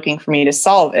necessarily looking for me to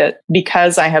solve it,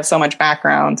 because I have so much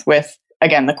background with,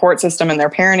 again, the court system and their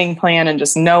parenting plan and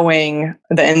just knowing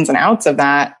the ins and outs of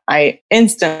that, I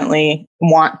instantly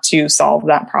want to solve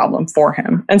that problem for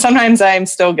him. And sometimes I'm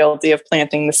still guilty of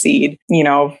planting the seed,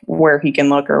 where he can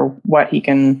look or what he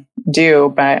can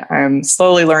do. But I'm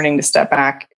slowly learning to step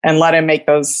back and let him make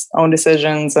those own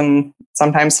decisions. And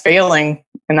sometimes failing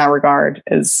in that regard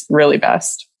is really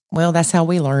best. Well, that's how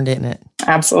we learned, isn't it?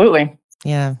 Absolutely.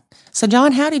 Yeah. So,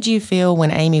 John, how did you feel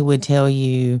when Aimee would tell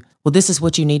you, well, this is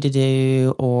what you need to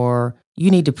do, or you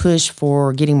need to push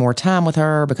for getting more time with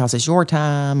her because it's your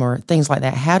time, or things like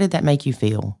that? How did that make you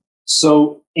feel?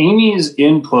 So Aimee's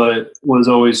input was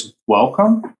always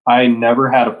welcome. I never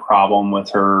had a problem with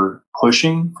her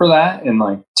pushing for that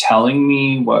and telling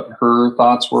me what her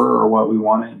thoughts were or what we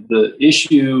wanted. The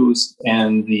issues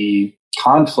and the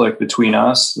conflict between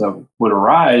us that would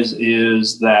arise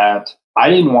is that I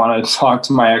didn't want to talk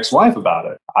to my ex-wife about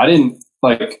it. I didn't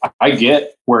I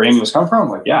get where Aimee was coming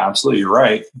from. I'm yeah, absolutely, you're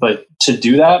right. But to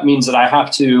do that means that I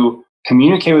have to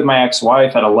communicate with my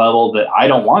ex-wife at a level that I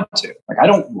don't want to. I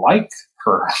don't like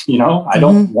her, I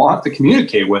don't want to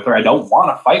communicate with her. I don't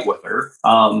want to fight with her.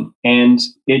 And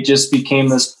it just became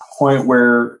this point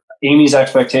where Aimee's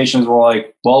expectations were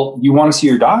well, you want to see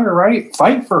your daughter, right?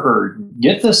 Fight for her,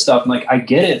 get this stuff. And I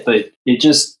get it, but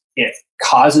it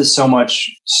causes so much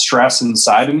stress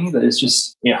inside of me that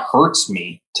it hurts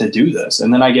me to do this.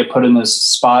 And then I get put in this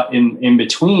spot in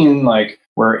between,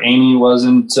 where Aimee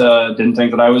didn't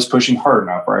think that I was pushing hard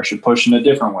enough, or I should push in a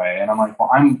different way. And I'm well,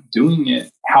 I'm doing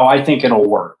it how I think it'll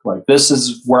work. This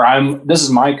is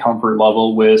my comfort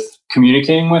level with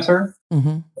communicating with her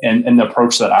and the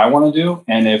approach that I want to do.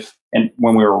 And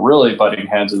when we were really butting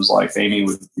heads, it was Aimee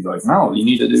would be no, you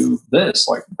need to do this.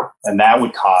 And that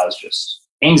would cause just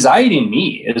anxiety in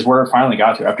me is where it finally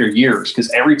got to after years. Because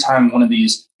every time one of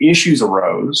these issues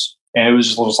arose, and it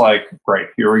was just great,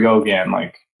 here we go again.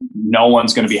 No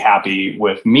one's going to be happy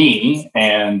with me,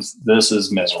 and this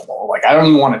is miserable. I don't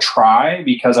even want to try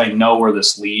because I know where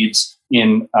this leads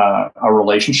in a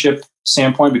relationship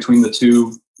standpoint between the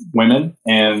two women,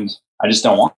 and I just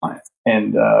don't want it.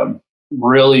 And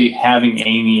really having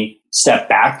Aimee step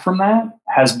back from that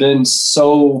has been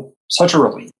such a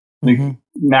relief. Mm-hmm.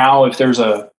 Now, if there's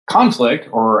a conflict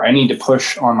or I need to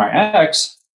push on my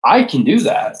ex, I can do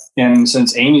that. And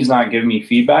since Aimee's not giving me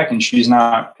feedback and she's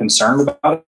not concerned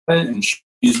about it and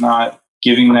she's not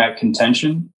giving that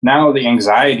contention, now the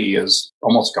anxiety is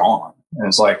almost gone. And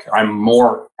it's like I'm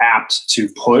more apt to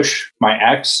push my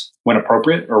ex when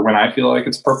appropriate or when I feel like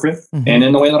it's appropriate and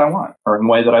in the way that I want or in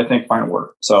the way that I think might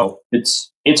work. So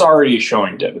it's already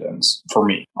showing dividends for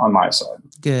me on my side.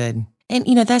 Good. And,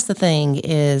 you know, that's the thing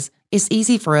is it's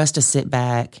easy for us to sit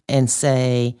back and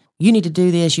say, you need to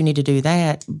do this, you need to do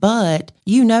that. But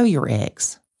you know your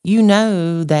ex. You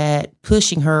know that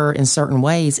pushing her in certain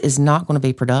ways is not going to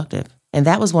be productive. And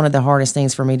that was one of the hardest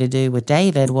things for me to do with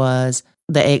David was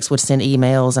the ex would send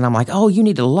emails and I'm like, oh, you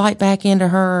need to light back into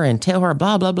her and tell her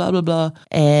blah, blah, blah, blah, blah.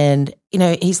 And, you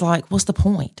know, he's like, what's the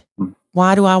point?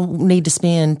 Why do I need to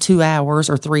spend 2 hours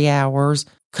or 3 hours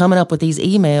coming up with these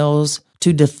emails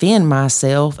to defend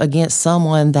myself against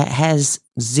someone that has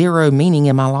zero meaning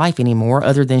in my life anymore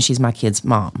other than she's my kid's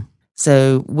mom?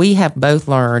 So we have both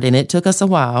learned, and it took us a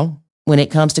while, when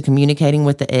it comes to communicating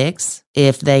with the ex,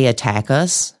 if they attack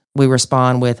us, we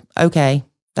respond with, okay,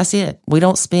 that's it. We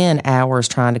don't spend hours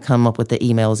trying to come up with the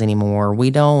emails anymore.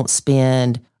 We don't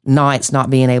spend nights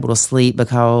not being able to sleep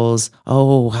because,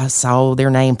 oh, I saw their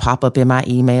name pop up in my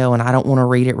email and I don't want to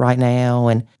read it right now.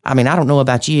 And I mean, I don't know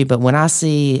about you, but when I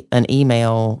see an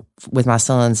email with my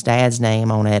son's dad's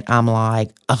name on it, I'm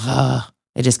like,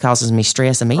 it just causes me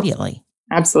stress immediately.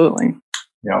 Absolutely.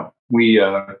 Yeah. We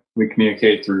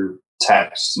communicate through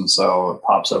text. And so it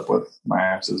pops up with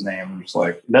my ex's name. It's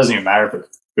like, it doesn't even matter if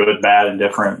it's good, bad,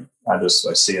 indifferent. I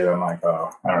see it. I'm like,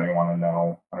 oh, I don't even want to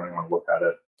know. I don't even want to look at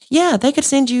it. Yeah, they could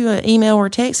send you an email or a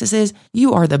text that says,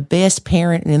 you are the best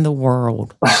parent in the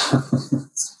world.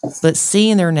 But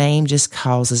seeing their name just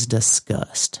causes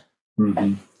disgust.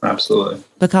 Mm-hmm. Absolutely.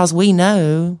 Because we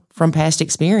know from past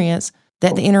experience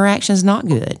that the interaction is not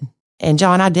good. And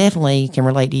John, I definitely can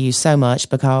relate to you so much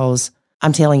because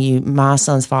I'm telling you, my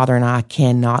son's father and I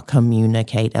cannot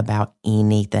communicate about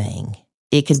anything.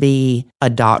 It could be a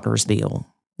doctor's bill.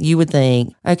 You would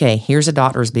think, okay, here's a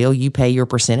doctor's bill. You pay your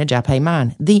percentage, I pay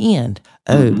mine. The end.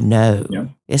 Oh, no. Yeah.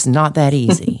 It's not that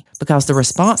easy because the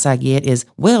response I get is,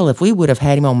 well, if we would have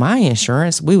had him on my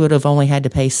insurance, we would have only had to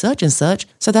pay such and such.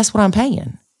 So that's what I'm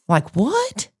paying. Like,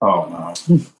 what? Oh,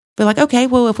 no. But like, okay,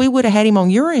 well, if we would have had him on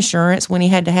your insurance when he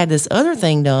had to have this other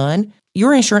thing done,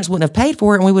 your insurance wouldn't have paid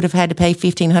for it and we would have had to pay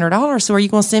 $1,500. So are you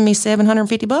going to send me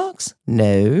 $750?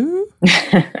 No.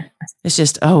 It's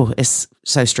just, it's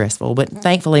so stressful. But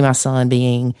thankfully, my son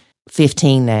being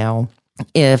 15 now,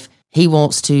 if he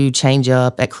wants to change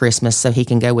up at Christmas so he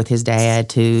can go with his dad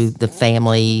to the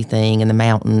family thing in the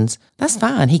mountains, that's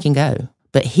fine. He can go.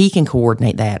 But he can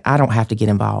coordinate that. I don't have to get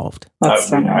involved. That's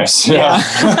so nice. Yeah.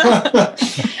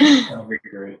 That'd be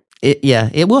great.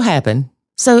 It will happen.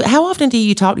 So how often do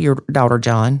you talk to your daughter,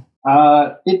 John?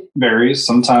 It varies.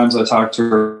 Sometimes I talk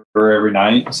to her every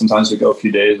night. Sometimes we go a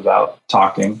few days without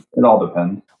talking. It all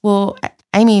depends. Well,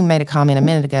 Aimee made a comment a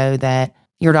minute ago that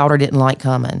your daughter didn't like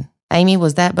coming. Aimee,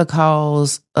 was that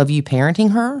because of you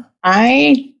parenting her?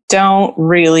 I don't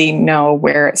really know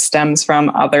where it stems from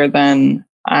other than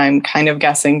I'm kind of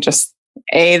guessing just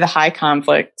the high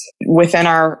conflict within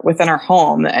our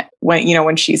home.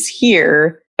 When she's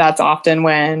here, that's often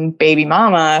when baby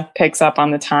mama picks up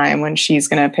on the time when she's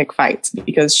going to pick fights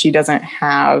because she doesn't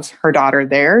have her daughter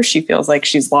there. She feels like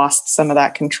she's lost some of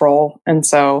that control. And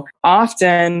so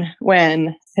often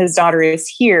when his daughter is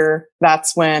here,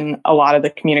 that's when a lot of the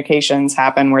communications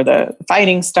happen where the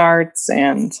fighting starts.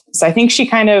 And so I think she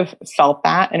kind of felt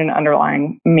that in an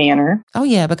underlying manner. Oh,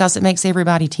 yeah, because it makes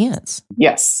everybody tense.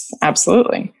 Yes,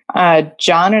 absolutely.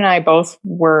 John and I both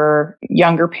were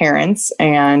younger parents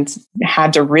and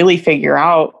had to really figure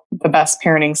out the best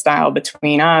parenting style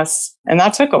between us. And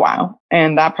that took a while.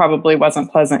 And that probably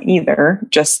wasn't pleasant either,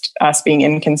 just us being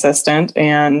inconsistent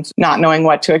and not knowing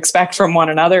what to expect from one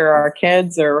another or our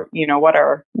kids or, what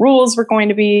our rules were going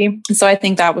to be. So I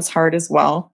think that was hard as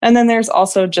well. And then there's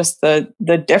also just the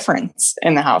difference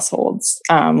in the households.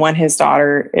 When his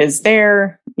daughter is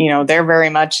there, they're very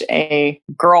much a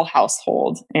girl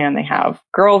household and they have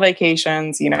girl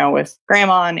vacations, with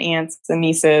grandma and aunts and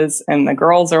nieces, and the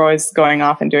girls are always going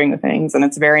off and doing the things. And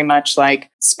it's very much like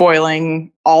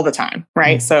spoiling all the time,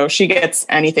 right? Mm-hmm. So she gets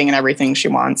anything and everything she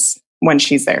wants when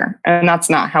she's there. And that's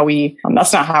not how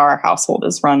our household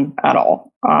is run at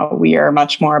all. We are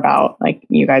much more about like,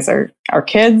 you guys are our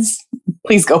kids,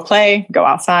 please go play, go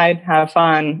outside, have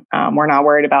fun. We're not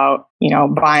worried about,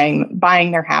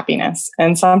 buying their happiness.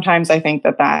 And sometimes I think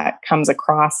that comes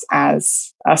across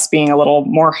as us being a little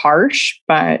more harsh,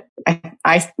 but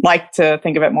I like to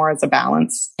think of it more as a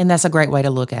balance. And that's a great way to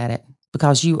look at it,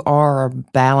 because you are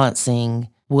balancing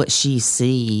what she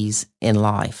sees in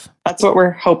life. That's what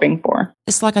we're hoping for.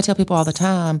 It's like I tell people all the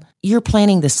time, you're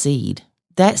planting the seed.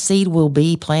 That seed will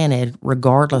be planted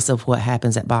regardless of what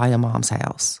happens at Bio Mom's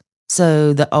house.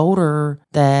 So the older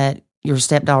that your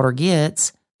stepdaughter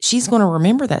gets, she's going to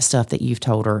remember that stuff that you've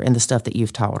told her and the stuff that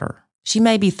you've taught her. She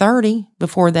may be 30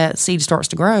 before that seed starts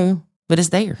to grow, but it's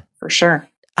there. For sure.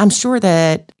 I'm sure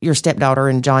that your stepdaughter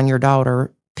and John, your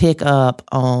daughter, pick up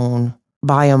on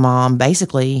Bio Mom.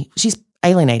 Basically, she's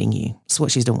alienating you. That's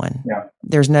what she's doing. Yeah.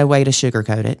 There's no way to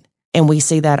sugarcoat it. And we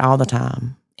see that all the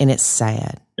time. And it's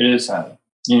sad. It is sad.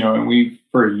 And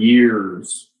for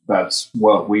years, that's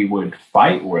what we would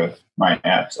fight with my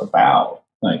ex about.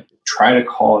 Like, try to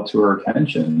call it to her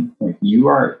attention. Like, you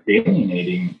are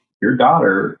alienating your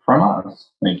daughter from us.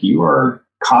 Like, you are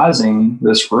causing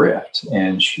this rift.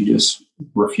 And she just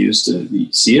refused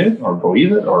to see it or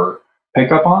believe it or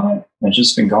pick up on it. It's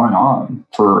just been going on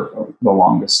for the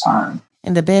longest time.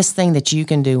 And the best thing that you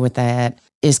can do with that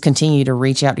is continue to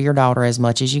reach out to your daughter as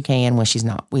much as you can when she's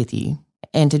not with you,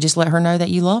 and to just let her know that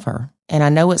you love her. And I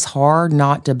know it's hard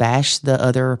not to bash the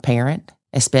other parent,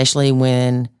 especially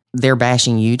when they're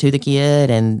bashing you to the kid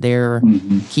and they're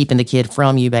keeping the kid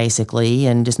from you, basically,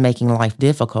 and just making life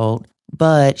difficult.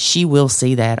 But she will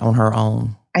see that on her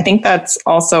own. I think that's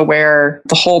also where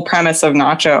the whole premise of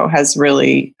Nacho has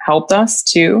really helped us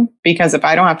too, because if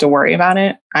I don't have to worry about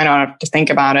it, I don't have to think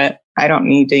about it. I don't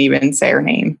need to even say her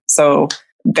name. So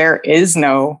there is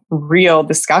no real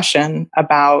discussion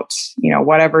about,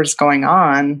 whatever's going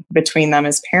on between them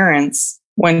as parents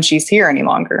when she's here any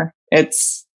longer.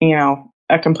 It's,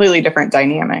 a completely different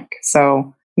dynamic.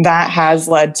 So that has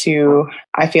led to,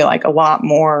 I feel like, a lot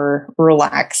more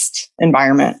relaxed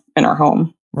environment in our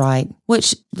home. Right.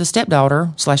 Which the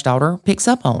stepdaughter/daughter picks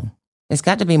up on. It's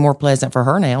got to be more pleasant for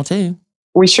her now, too.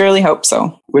 We surely hope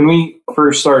so. When we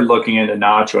first started looking into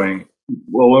nachoing,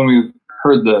 when we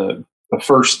heard the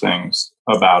first things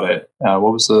about it,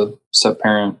 what was the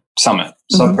step-parent summit?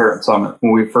 Step-parent summit.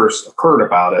 When we first heard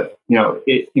about it,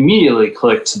 it immediately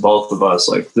clicked to both of us,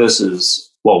 like, this is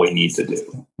what we need to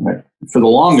do. Right? For the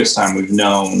longest time, we've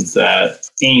known that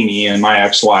Aimee and my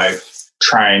ex-wife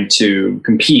trying to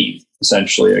compete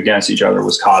essentially against each other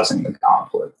was causing the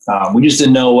conflict. We just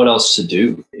didn't know what else to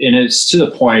do. And it's to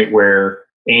the point where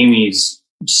Aimee's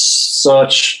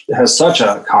has such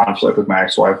a conflict with my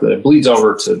ex-wife that it bleeds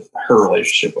over to her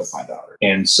relationship with my daughter.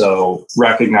 And so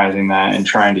recognizing that and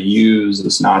trying to use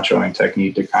this nachoing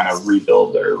technique to kind of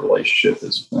rebuild their relationship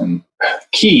has been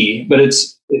key. But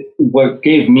what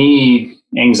gave me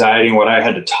anxiety and what I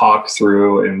had to talk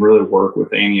through and really work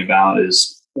with Aimee about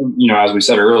is, as we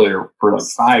said earlier, for like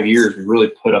 5 years, we really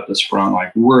put up this front,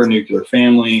 like, we're a nuclear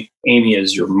family. Aimee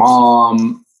is your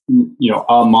mom,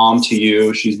 a mom to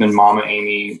you. She's been Mama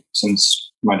Aimee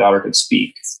since my daughter could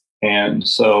speak. And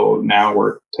so now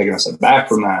we're taking a step back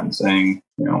from that and saying,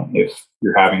 if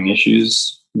you're having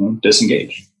issues,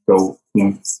 disengage, go,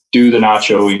 do the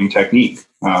nachoing technique,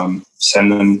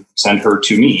 send her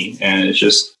to me. And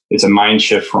it's a mind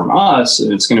shift from us.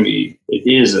 And it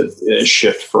is a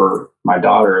shift for my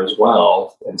daughter as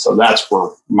well. And so that's where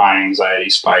my anxiety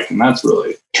spiked. And that's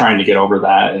really trying to get over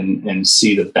that and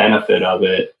see the benefit of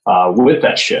it with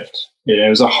that shift.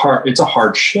 It's a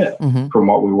hard shift from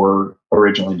what we were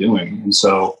originally doing. And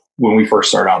so when we first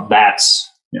started out, that's,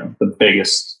 the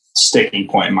biggest sticking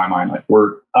point in my mind. Like,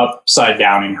 we're upside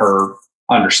down in her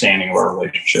understanding of our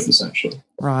relationship, essentially.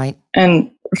 Right.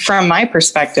 And from my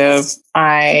perspective,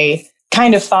 I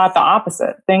kind of thought the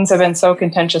opposite. Things have been so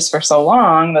contentious for so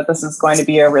long that this is going to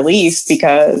be a relief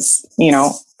because,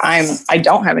 I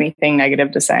don't have anything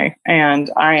negative to say, and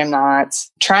I am not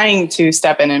trying to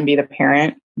step in and be the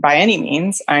parent by any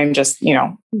means. I'm just,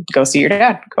 go see your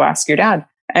dad, go ask your dad.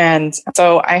 And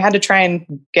so I had to try and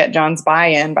get John's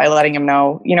buy-in by letting him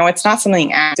know, it's not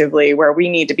something actively where we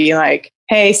need to be like,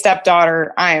 hey,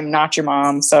 stepdaughter, I am not your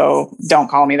mom, so don't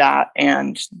call me that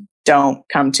and don't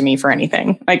come to me for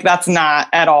anything. Like, that's not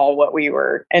at all what we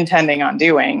were intending on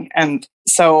doing. And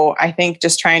so I think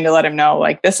just trying to let him know,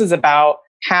 like, this is about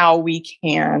how we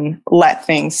can let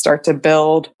things start to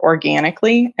build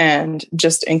organically and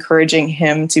just encouraging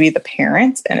him to be the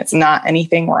parent. And it's not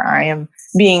anything where I am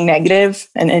being negative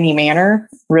in any manner,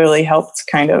 really helped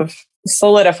kind of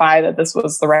solidify that this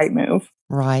was the right move.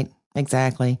 Right.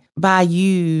 Exactly. By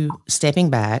you stepping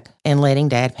back and letting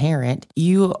dad parent,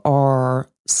 you are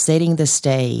setting the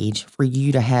stage for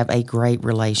you to have a great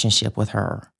relationship with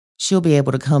her. She'll be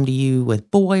able to come to you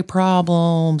with boy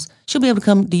problems. She'll be able to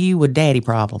come to you with daddy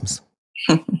problems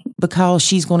because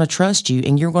she's going to trust you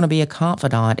and you're going to be a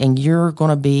confidant and you're going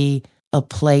to be a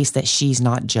place that she's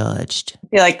not judged. I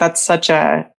feel like that's such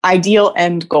a ideal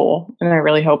end goal. And I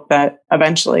really hope that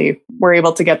eventually we're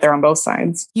able to get there on both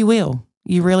sides. You will.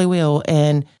 You really will.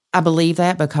 And I believe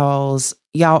that because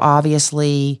y'all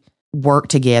obviously work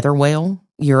together well.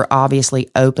 You're obviously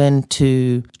open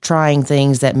to trying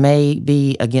things that may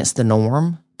be against the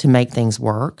norm to make things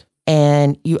work.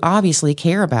 And you obviously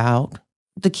care about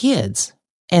the kids.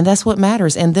 And that's what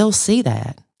matters. And they'll see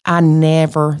that. I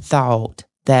never thought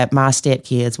that my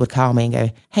stepkids would call me and go,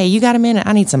 hey, you got a minute?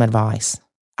 I need some advice.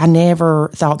 I never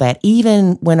thought that,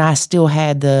 even when I still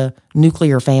had the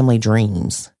nuclear family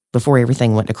dreams before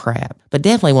everything went to crap. But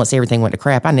definitely once everything went to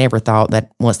crap, I never thought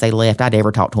that once they left, I'd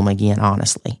ever talk to them again,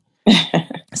 honestly.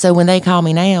 So when they call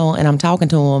me now and I'm talking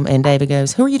to them and David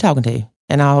goes, who are you talking to?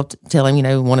 And I'll tell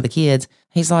him, one of the kids.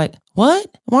 He's like,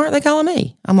 what? Why aren't they calling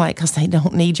me? I'm like, because they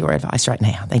don't need your advice right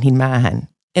now. They need mine.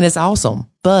 And it's awesome.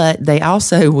 But they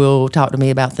also will talk to me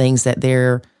about things that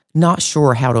they're not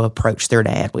sure how to approach their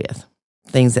dad with.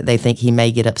 Things that they think he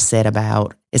may get upset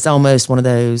about. It's almost one of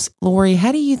those, Lori,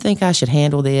 how do you think I should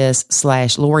handle this?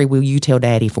 / Lori, will you tell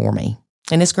daddy for me?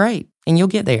 And it's great. And you'll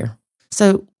get there.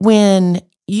 So when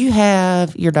you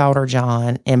have your daughter,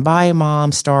 John, and bio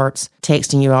mom starts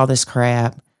texting you all this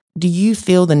crap, do you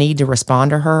feel the need to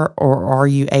respond to her, or are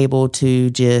you able to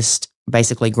just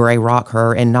basically gray rock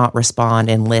her and not respond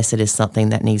unless it is something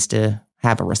that needs to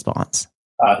have a response?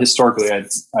 Historically,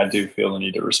 I do feel the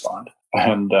need to respond.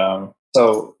 And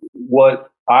so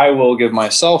what I will give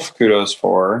myself kudos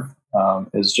for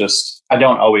is just, I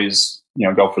don't always,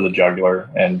 go for the jugular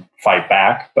and fight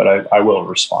back, but I will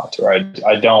respond to her.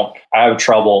 I have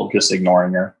trouble just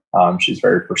ignoring her. She's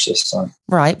very persistent.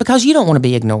 Right. Because you don't want to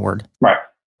be ignored. Right.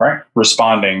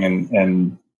 Responding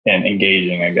and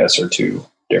engaging, I guess, are two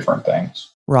different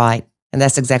things. Right. And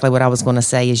that's exactly what I was going to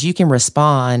say is you can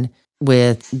respond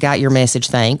with got your message,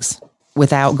 thanks,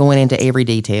 without going into every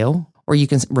detail, or you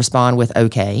can respond with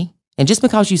okay. And just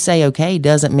because you say okay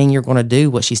doesn't mean you're going to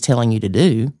do what she's telling you to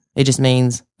do. It just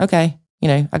means, okay,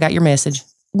 I got your message.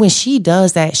 When she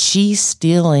does that, she's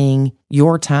stealing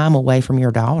your time away from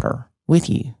your daughter with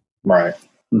you. Right.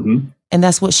 Mm-hmm. And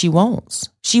that's what she wants.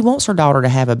 She wants her daughter to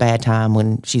have a bad time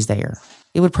when she's there.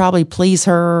 It would probably please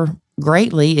her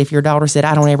greatly if your daughter said,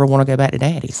 I don't ever want to go back to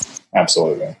daddy's.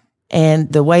 Absolutely.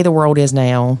 And the way the world is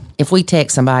now, if we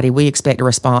text somebody, we expect a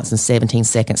response in 17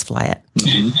 seconds flat.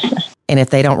 Mm-hmm. And if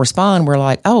they don't respond, we're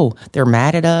like, oh, they're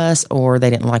mad at us, or they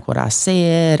didn't like what I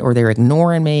said, or they're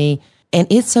ignoring me. And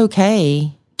it's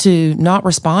okay to not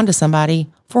respond to somebody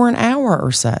for an hour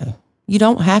or so. You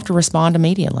don't have to respond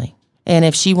immediately. And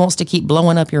if she wants to keep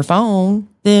blowing up your phone,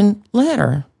 then let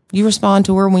her. You respond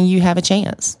to her when you have a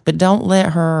chance. But don't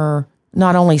let her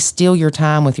not only steal your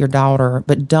time with your daughter,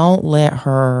 but don't let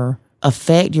her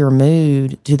affect your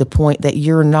mood to the point that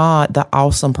you're not the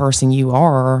awesome person you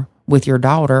are with your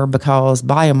daughter because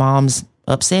bio moms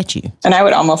upset you. And I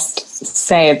would almost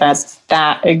say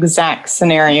that exact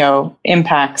scenario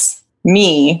impacts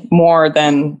me more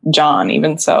than John,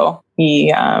 even so.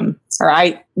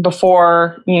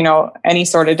 Before, any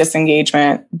sort of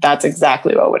disengagement, that's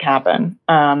exactly what would happen.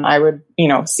 I would,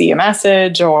 see a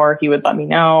message, or he would let me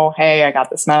know, hey, I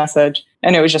got this message.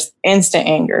 And it was just instant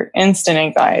anger, instant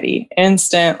anxiety,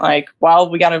 instant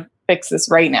we got to fix this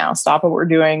right now. Stop what we're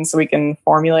doing so we can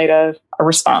formulate a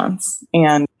response.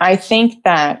 And I think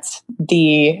that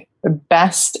the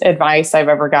best advice I've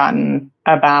ever gotten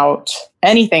about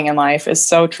anything in life is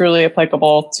so truly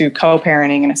applicable to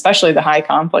co-parenting, and especially the high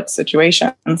conflict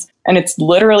situations. And it's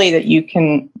literally that you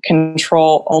can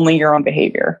control only your own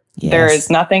behavior. Yes. There is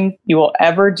nothing you will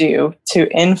ever do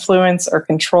to influence or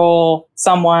control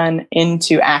someone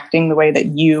into acting the way that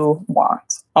you want.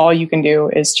 All you can do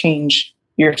is change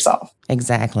yourself.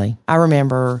 Exactly. I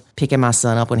remember picking my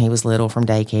son up when he was little from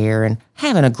daycare and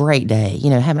having a great day,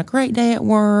 having a great day at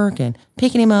work and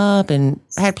picking him up, and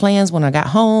I had plans when I got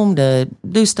home to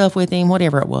do stuff with him,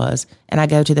 whatever it was. And I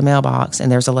go to the mailbox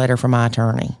and there's a letter from my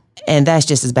attorney. And that's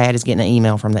just as bad as getting an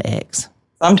email from the ex.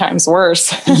 Sometimes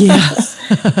worse.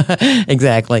 Yeah,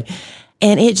 exactly.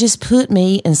 And it just put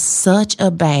me in such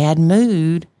a bad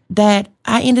mood that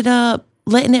I ended up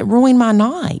letting it ruin my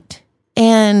night.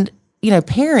 And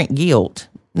parent guilt,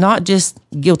 not just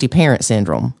guilty parent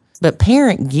syndrome, but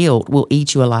parent guilt will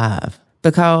eat you alive,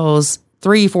 because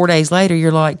 3-4 days later,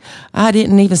 you're like, I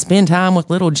didn't even spend time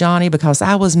with little Johnny because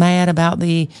I was mad about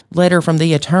the letter from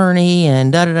the attorney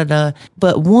and da-da-da-da.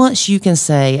 But once you can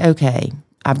say, okay,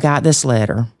 I've got this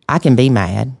letter. I can be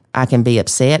mad. I can be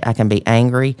upset. I can be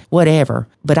angry, whatever.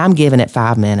 But I'm giving it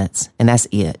 5 minutes, and that's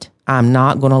it. I'm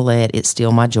not going to let it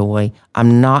steal my joy.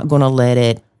 I'm not going to let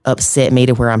it upset me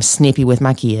to where I'm snippy with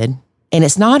my kid. And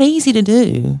it's not easy to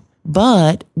do,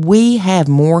 but we have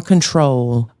more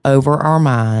control over our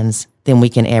minds than we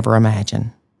can ever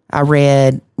imagine. I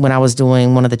read when I was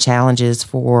doing one of the challenges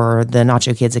for the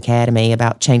Nacho Kids Academy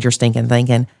about change your stinking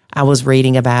thinking. I was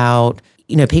reading about,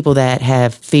 people that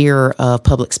have fear of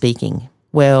public speaking.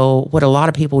 Well, what a lot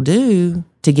of people do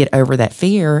to get over that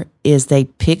fear is they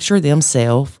picture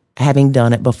themselves having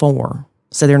done it before,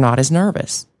 so they're not as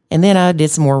nervous. And then I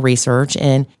did some more research,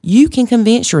 and you can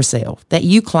convince yourself that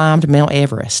you climbed Mount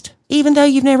Everest, even though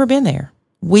you've never been there.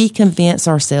 We convince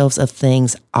ourselves of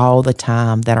things all the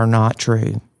time that are not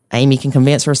true. Aimee can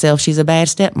convince herself she's a bad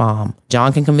stepmom.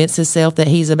 John can convince himself that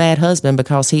he's a bad husband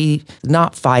because he's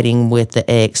not fighting with the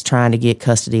ex trying to get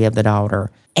custody of the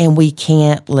daughter. And we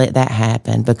can't let that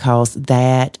happen because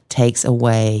that takes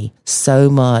away so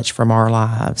much from our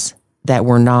lives that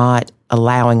we're not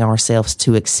allowing ourselves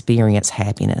to experience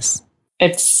happiness.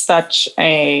 It's such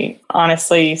a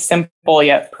honestly simple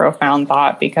yet profound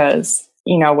thought because,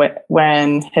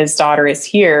 when his daughter is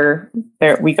here,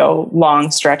 we go long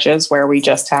stretches where we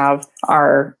just have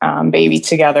our baby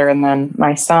together and then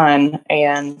my son,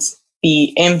 and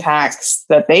the impacts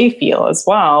that they feel as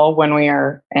well when we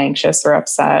are anxious or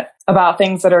upset about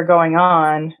things that are going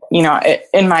on.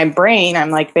 In my brain, I'm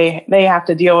like, they have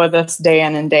to deal with this day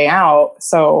in and day out.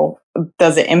 So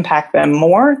does it impact them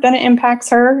more than it impacts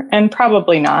her? And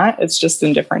probably not. It's just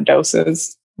in different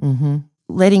doses. Mm-hmm.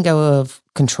 Letting go of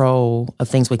control of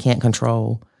things we can't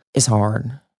control is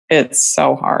hard. It's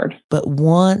so hard. But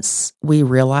once we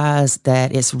realize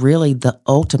that it's really the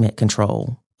ultimate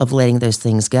control of letting those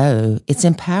things go, it's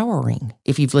empowering.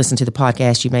 If you've listened to the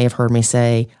podcast, you may have heard me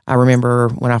say, I remember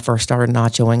when I first started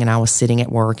nachoing and I was sitting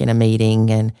at work in a meeting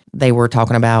and they were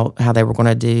talking about how they were going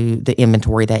to do the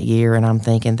inventory that year. And I'm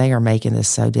thinking, they are making this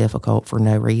so difficult for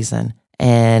no reason.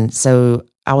 And so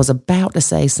I was about to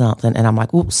say something and I'm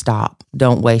like, whoop, stop.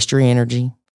 Don't waste your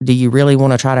energy. Do you really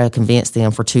want to try to convince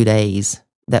them for 2 days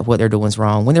that what they're doing is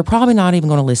wrong when they're probably not even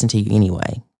going to listen to you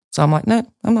anyway? So I'm like, no,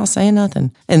 I'm not saying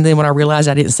nothing. And then when I realized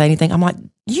I didn't say anything, I'm like,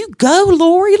 you go,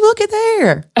 Lori, look at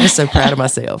there. I'm so proud of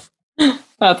myself.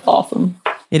 That's awesome.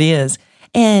 It is.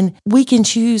 And we can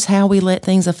choose how we let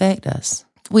things affect us.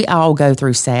 We all go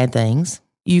through sad things.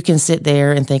 You can sit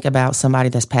there and think about somebody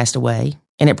that's passed away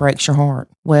and it breaks your heart.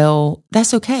 Well,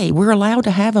 that's okay. We're allowed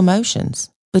to have emotions,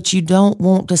 but you don't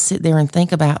want to sit there and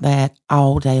think about that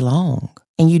all day long.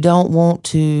 And you don't want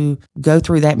to go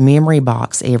through that memory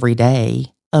box every day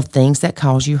of things that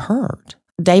cause you hurt.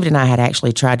 David and I had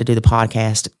actually tried to do the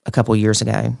podcast a couple years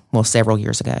ago, several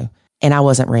years ago, and I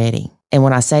wasn't ready. And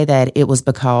when I say that, it was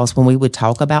because when we would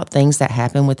talk about things that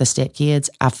happened with the stepkids,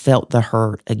 I felt the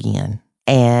hurt again,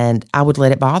 and I would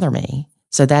let it bother me.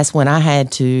 So that's when I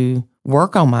had to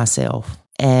work on myself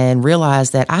and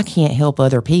realize that I can't help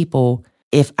other people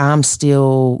if I'm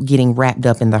still getting wrapped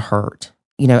up in the hurt.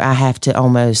 I have to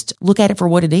almost look at it for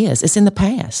what it is. It's in the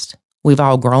past. We've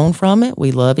all grown from it.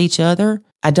 We love each other.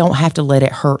 I don't have to let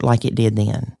it hurt like it did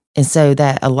then. And so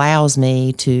that allows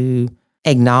me to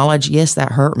acknowledge, yes,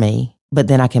 that hurt me, but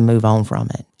then I can move on from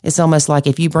it. It's almost like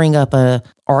if you bring up a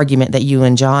argument that you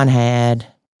and John had,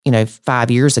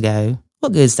 5 years ago,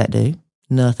 what good does that do?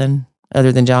 Nothing.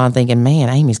 Other than John thinking, man,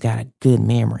 Amy's got a good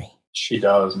memory. She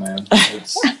does, man.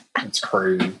 It's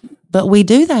crazy. But we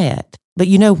do that. But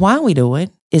you know why we do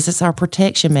it? It's our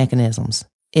protection mechanisms.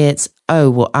 It's,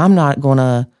 I'm not going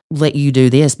to let you do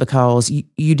this because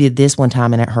you did this one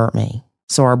time and it hurt me.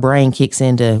 So our brain kicks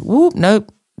into, whoop,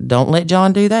 nope, don't let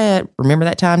John do that. Remember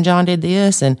that time John did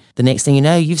this? And the next thing you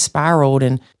know, you've spiraled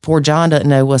and poor John doesn't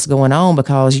know what's going on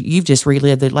because you've just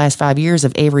relived the last 5 years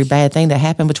of every bad thing that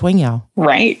happened between y'all.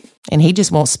 Right. And he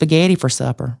just wants spaghetti for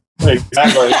supper.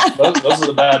 Exactly. Those are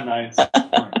the bad nights.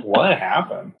 Like, what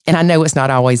happened? And I know it's not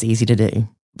always easy to do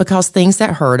because things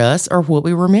that hurt us are what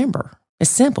we remember. It's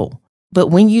simple. But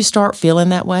when you start feeling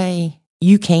that way,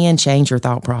 you can change your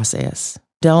thought process.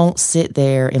 Don't sit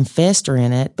there and fester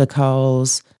in it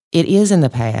because it is in the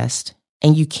past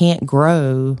and you can't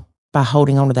grow by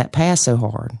holding on to that past so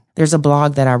hard. There's a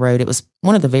blog that I wrote. It was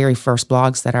one of the very first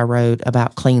blogs that I wrote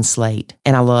about clean slate.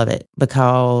 And I love it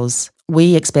because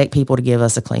we expect people to give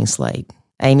us a clean slate.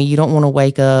 Aimee, you don't want to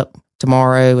wake up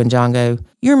tomorrow and John go,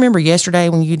 you remember yesterday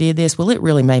when you did this? Well, it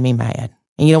really made me mad.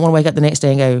 And you don't want to wake up the next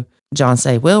day and go, John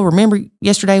say, well, remember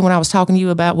yesterday when I was talking to you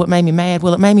about what made me mad?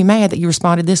 Well, it made me mad that you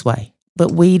responded this way.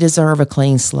 But we deserve a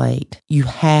clean slate. You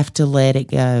have to let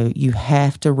it go. You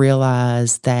have to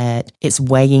realize that it's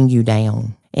weighing you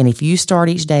down. And if you start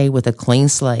each day with a clean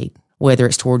slate, whether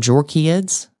it's towards your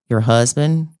kids, your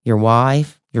husband, your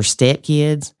wife, your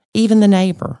stepkids, even the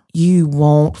neighbor, you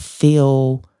won't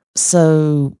feel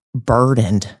so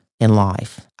burdened in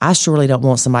life. I surely don't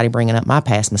want somebody bringing up my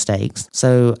past mistakes.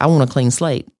 So I want a clean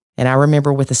slate. And I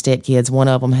remember with the stepkids, one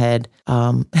of them had,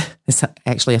 it's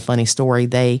actually a funny story.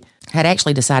 They had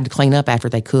actually decided to clean up after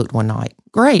they cooked one night.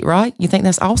 Great, right? You think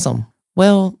that's awesome.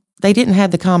 Well, they didn't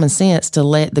have the common sense to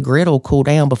let the griddle cool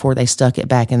down before they stuck it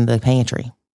back in the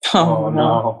pantry. Oh,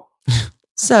 no.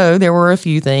 So there were a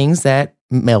few things that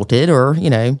melted or,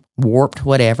 warped,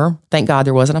 whatever. Thank God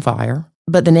there wasn't a fire.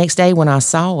 But the next day when I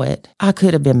saw it, I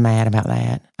could have been mad about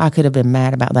that. I could have been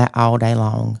mad about that all day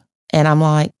long. And I'm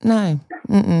like, no,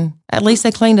 At least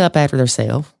they cleaned up after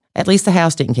themselves. At least the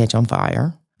house didn't catch on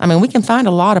fire. I mean, we can find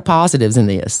a lot of positives in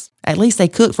this. At least they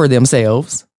cooked for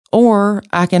themselves. Or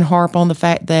I can harp on the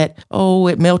fact that,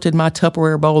 it melted my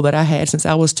Tupperware bowl that I had since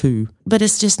I was 2. But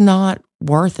it's just not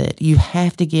worth it. You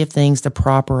have to give things the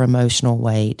proper emotional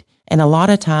weight. And a lot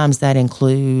of times that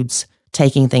includes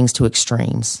taking things to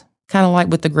extremes. Kind of like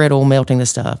with the griddle melting the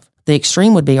stuff. The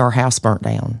extreme would be our house burnt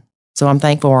down. So I'm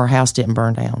thankful our house didn't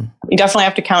burn down. You definitely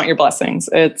have to count your blessings.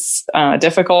 It's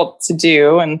difficult to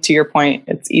do. And to your point,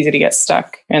 it's easy to get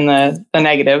stuck in the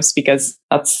negatives because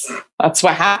that's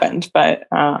what happened. But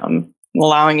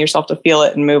allowing yourself to feel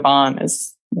it and move on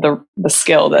is the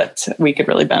skill that we could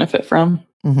really benefit from.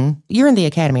 Mm-hmm. You're in the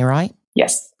academy, right?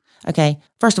 Yes. Okay.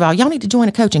 First of all, y'all need to join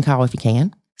a coaching call if you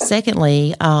can.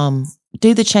 Secondly,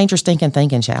 do the Change Your Stinking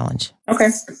Thinking Challenge. Okay.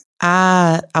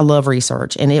 I love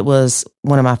research, and it was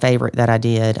one of my favorite that I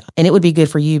did. And it would be good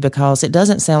for you because it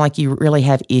doesn't sound like you really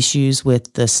have issues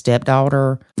with the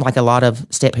stepdaughter like a lot of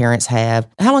step parents have.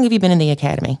 How long have you been in the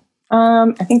academy?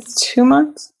 I think 2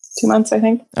 months. 2 months, I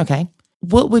think. Okay.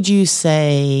 What would you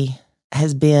say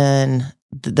has been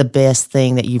the best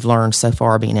thing that you've learned so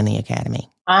far being in the academy?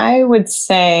 I would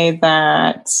say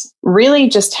that really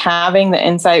just having the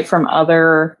insight from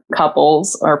other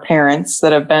couples or parents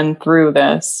that have been through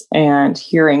this and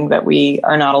hearing that we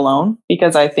are not alone,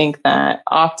 because I think that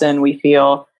often we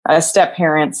feel as step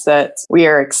parents that we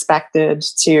are expected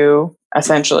to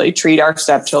essentially treat our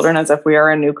stepchildren as if we are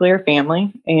a nuclear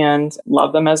family and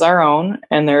love them as our own.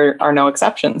 And there are no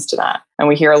exceptions to that. And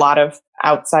we hear a lot of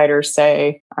outsiders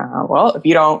say, well, if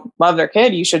you don't love their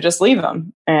kid, you should just leave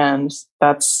them. And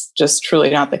that's just truly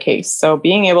not the case. So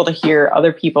being able to hear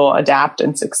other people adapt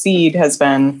and succeed has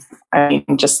been,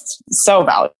 just so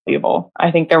valuable.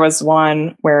 I think there was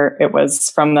one where it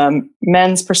was from the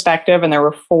men's perspective and there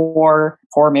were four,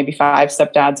 maybe 5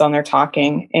 stepdads on there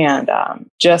talking, and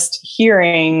just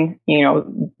hearing,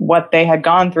 what they had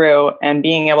gone through and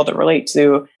being able to relate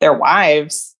to their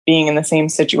wives being in the same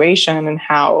situation and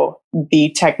how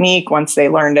the technique, once they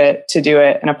learned it, to do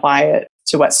it and apply it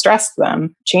to what stressed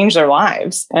them, changed their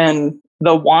lives. And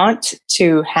the want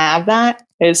to have that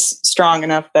is strong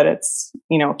enough that it's,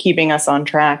 keeping us on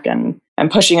track and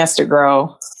pushing us to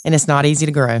grow. And it's not easy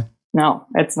to grow. No,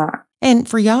 it's not. And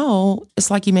for y'all, it's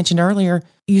like you mentioned earlier,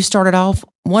 you started off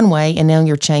one way and now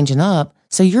you're changing up.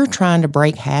 So you're trying to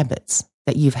break habits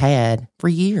that you've had for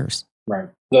years. Right.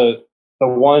 The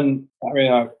one,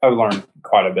 I've learned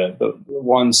quite a bit, but the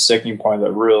one sticking point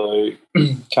that really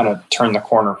kind of turned the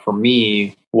corner for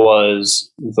me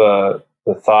was the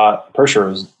thought, pretty sure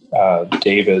it was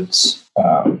David's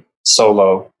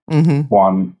solo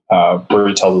one, where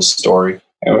he tells a story.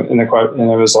 And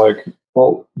it was like,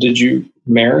 well, did you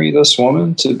marry this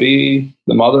woman to be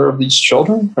the mother of these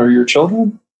children or your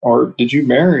children? Or did you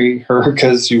marry her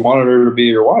because you wanted her to be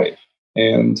your wife?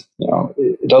 And,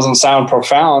 it doesn't sound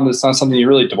profound. It's not something you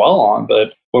really dwell on.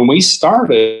 But when we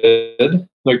started,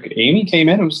 like Aimee came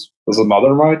in, was the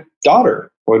mother of my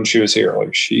daughter when she was here.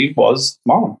 Like she was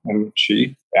mom and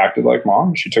she acted like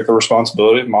mom. She took the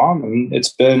responsibility of mom, and it's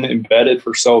been embedded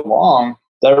for so long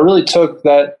that it really took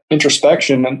that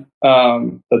introspection and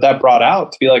that brought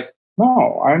out to be like,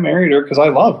 no, I married her because I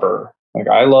love her. Like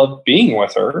I love being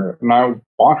with her and I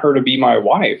want her to be my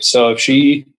wife. So if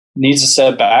she needs to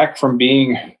step back from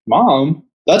being mom,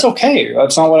 that's okay.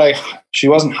 That's not she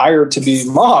wasn't hired to be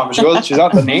mom. She's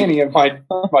not the nanny of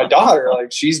my daughter.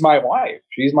 Like she's my wife.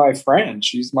 She's my friend.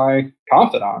 She's my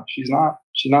confidant. She's not,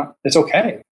 it's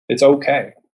okay. It's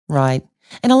okay. Right.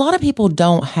 And a lot of people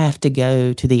don't have to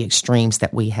go to the extremes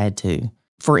that we had to.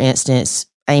 For instance,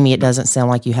 Aimee, it doesn't sound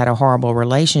like you had a horrible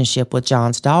relationship with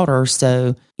John's daughter,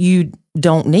 so you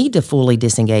don't need to fully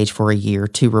disengage for a year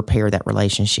to repair that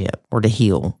relationship or to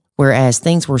heal. Whereas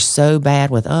things were so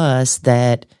bad with us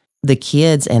that the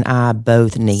kids and I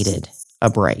both needed a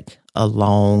break, a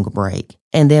long break.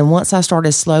 And then once I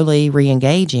started slowly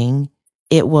re-engaging,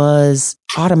 it was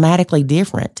automatically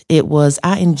different.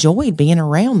 I enjoyed being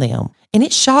around them. And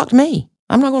it shocked me.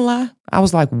 I'm not going to lie. I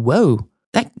was like, whoa,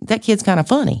 that kid's kind of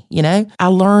funny. I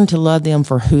learned to love them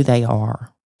for who they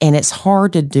are. And it's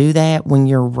hard to do that when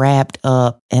you're wrapped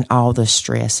up in all the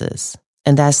stresses.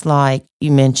 And that's like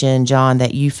you mentioned, John,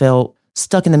 that you felt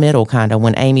stuck in the middle kind of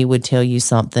when Aimee would tell you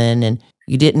something and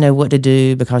you didn't know what to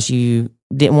do because you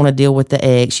didn't want to deal with the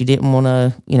ex. You didn't want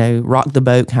to, rock the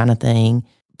boat kind of thing.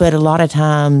 But a lot of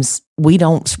times we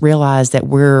don't realize that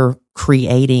we're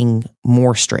creating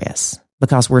more stress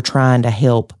because we're trying to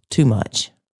help too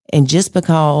much. And just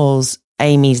because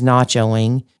Aimee's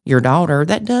nachoing your daughter,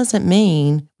 that doesn't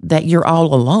mean that you're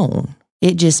all alone.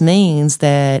 It just means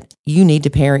that you need to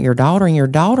parent your daughter and your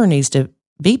daughter needs to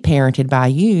be parented by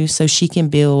you so she can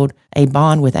build a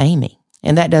bond with Aimee.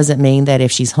 And that doesn't mean that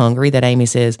if she's hungry that Aimee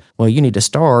says, well, you need to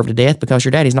starve to death because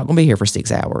your daddy's not going to be here for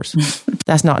 6 hours.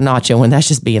 That's not nachoing. That's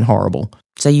just being horrible.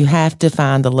 So you have to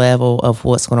find the level of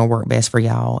what's going to work best for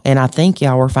y'all. And I think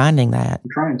y'all are finding that. I'm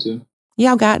trying to.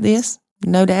 Y'all got this.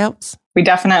 No doubts. We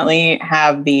definitely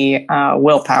have the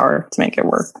willpower to make it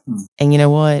work. And you know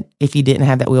what? If you didn't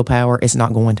have that willpower, it's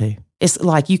not going to. It's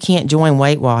like you can't join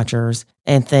Weight Watchers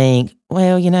and think,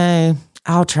 well,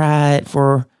 I'll try it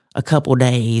for a couple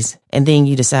days. And then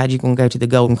you decide you're going to go to the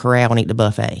Golden Corral and eat the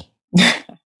buffet.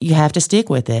 You have to stick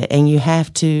with it. And you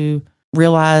have to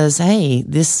realize, hey,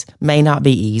 this may not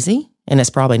be easy. And it's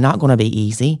probably not going to be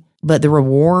easy. But the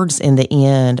rewards in the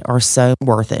end are so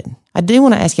worth it. I do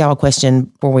want to ask y'all a question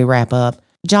before we wrap up.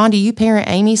 John, do you parent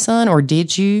Aimee's son or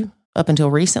did you up until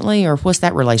recently? Or what's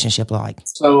that relationship like?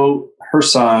 So her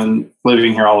son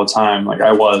living here all the time, like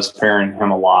I was parenting him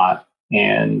a lot.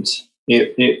 And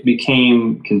it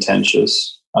became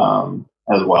contentious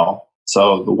as well.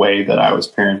 So the way that I was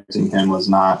parenting him was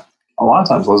not, a lot of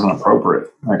times wasn't appropriate.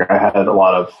 Like I had a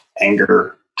lot of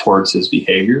anger towards his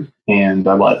behavior and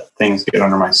I let things get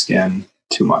under my skin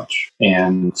too much.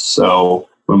 And so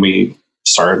when we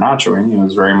started nachoing, it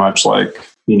was very much like,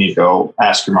 you need to go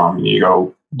ask your mom, you need to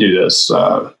go do this.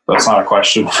 That's not a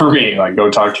question for me. Like go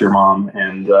talk to your mom.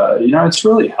 And, it's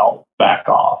really helped back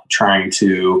off trying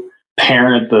to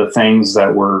parent the things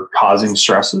that were causing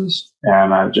stresses.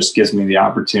 And it just gives me the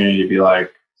opportunity to be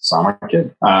like, it's not my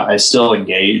kid. I still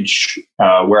engage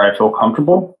where I feel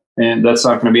comfortable. And that's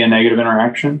not going to be a negative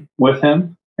interaction with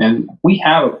him. And we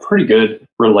have a pretty good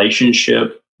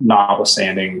relationship,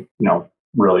 notwithstanding,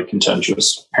 really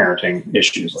contentious parenting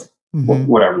issues, like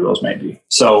whatever those may be.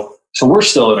 So we're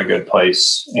still in a good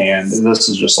place. And this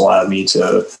has just allowed me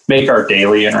to make our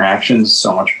daily interactions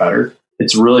so much better.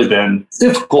 It's really been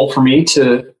difficult for me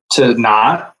to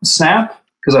not snap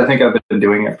because I think I've been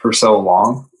doing it for so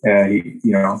long. And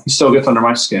he still gets under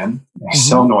my skin. He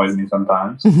still annoys me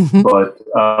sometimes. But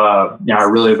I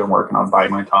really have been working on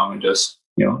biting my tongue and just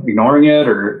ignoring it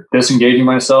or disengaging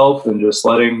myself and just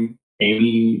letting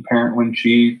Aimee parent when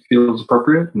she feels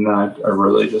appropriate. And I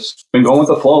really just been going with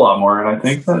the flow a lot more. And I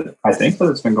think that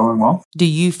it's been going well. Do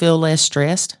you feel less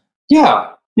stressed? Yeah.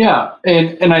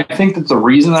 And I think that the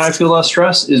reason that I feel less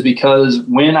stressed is because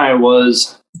when I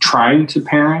was trying to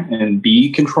parent and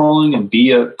be controlling and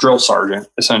be a drill sergeant,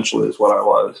 essentially is what I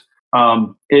was,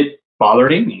 it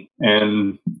bothered Aimee.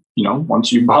 And,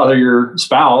 once you bother your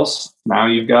spouse, now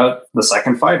you've got the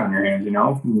second fight on your hands,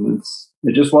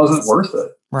 it just wasn't worth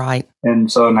it. Right.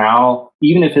 And so now,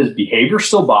 even if his behavior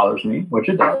still bothers me, which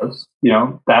it does,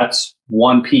 that's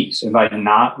one piece. If I'm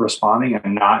not responding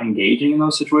and not engaging in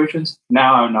those situations,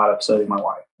 now I'm not upsetting my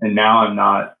wife. And now I'm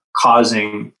not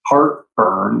causing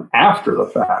heartburn after the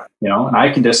fact, and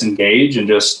I can disengage and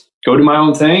just go do my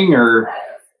own thing or,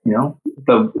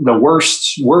 the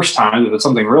worst time, if it's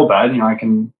something real bad, I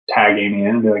can tag Aimee in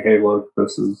and be like, hey, look,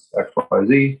 this is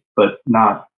XYZ, but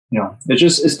not,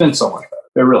 it's been so much better.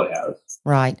 It really has.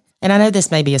 Right. And I know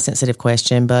this may be a sensitive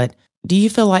question, but do you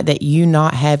feel like that you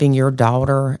not having your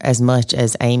daughter as much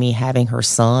as Aimee having her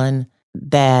son,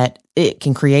 that it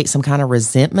can create some kind of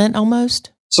resentment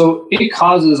almost? So it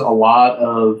causes a lot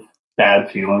of bad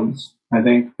feelings, I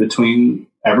think, between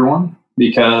everyone,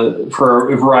 because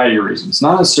for a variety of reasons,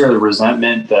 not necessarily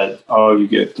resentment that, you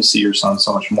get to see your son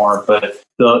so much more, but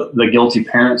the guilty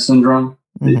parent syndrome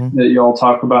that you all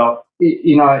talk about.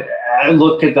 I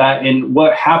look at that, and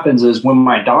what happens is when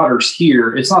my daughter's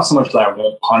here, it's not so much that I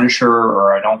won't punish her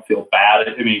or I don't feel bad.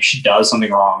 I mean, if she does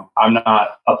something wrong, I'm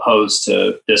not opposed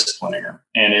to disciplining her.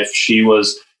 And if she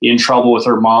was in trouble with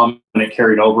her mom and it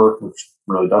carried over, which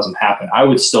really doesn't happen, I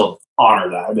would still honor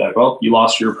that. I'd be like, well, you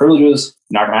lost your privileges.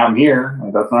 You're not going to have them here.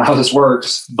 Like, that's not how this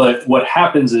works. But what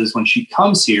happens is when she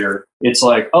comes here, it's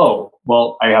like, oh,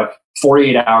 well, I have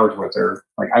 48 hours with her.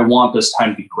 Like, I want this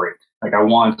time to be great. Like, I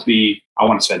want to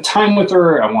spend time with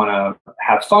her. I want to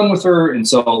have fun with her. And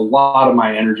so a lot of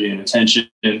my energy and attention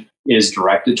is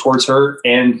directed towards her.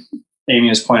 And Aimee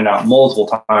has pointed out multiple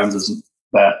times is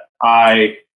that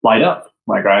I light up.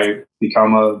 Like, I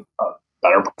become a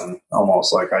better person,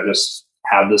 almost. Like, I just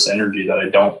have this energy that I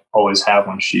don't always have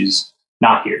when she's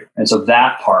not here. And so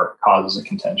that part causes a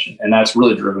contention. And that's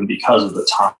really driven because of the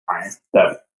time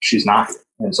that she's not here.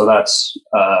 And so that's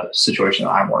a situation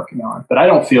that I'm working on. But I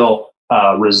don't feel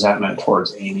resentment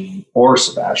towards Aimee or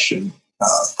Sebastian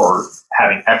for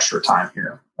having extra time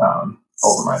here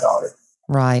over my daughter.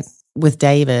 Right. With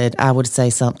David, I would say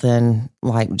something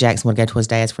like Jackson would go to his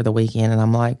dad's for the weekend, and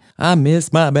I'm like, I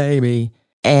miss my baby.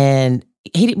 And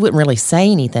he wouldn't really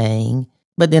say anything,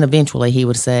 but then eventually he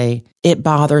would say, it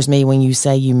bothers me when you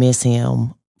say you miss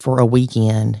him for a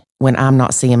weekend when I'm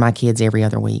not seeing my kids every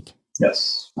other week.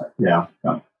 Yes. Yeah.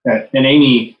 And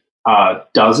Aimee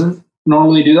doesn't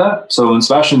normally do that. So when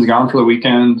Sebastian's gone for the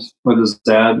weekend with his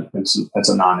dad, it's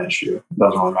a non-issue. It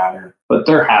doesn't really matter. But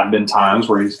there have been times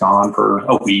where he's gone for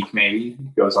a week, maybe. He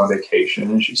goes on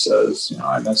vacation and she says,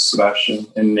 I miss Sebastian.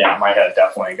 And yeah, my head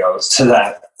definitely goes to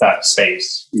that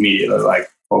space immediately. Like,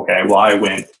 okay, well, I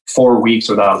went 4 weeks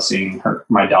without seeing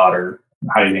my daughter.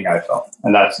 How do you think I felt?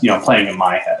 And that's, playing in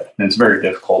my head. And it's very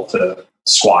difficult to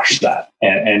squash that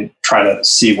and try to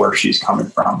see where she's coming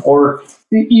from. Or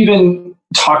even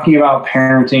talking about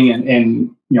parenting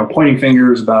and pointing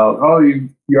fingers about, oh,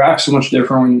 you act so much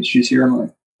different when she's here. I'm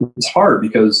like, it's hard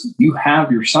because you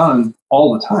have your son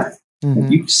all the time.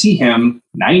 Mm-hmm. You see him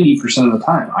 90% of the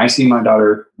time. I see my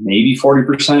daughter maybe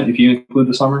 40% if you include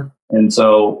the summer. And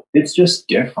so it's just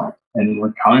different. And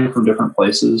we're coming from different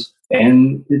places.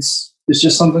 And it's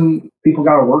just something people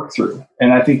got to work through.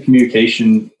 And I think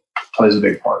communication plays a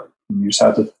big part. You just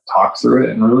have to talk through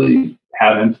it and really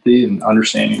have empathy and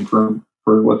understanding for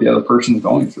what the other person is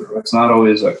going through. It's not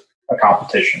always a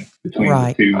competition between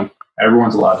the two.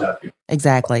 Everyone's allowed to have you.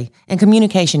 Exactly. And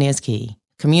communication is key.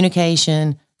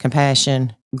 Communication,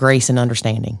 compassion, grace, and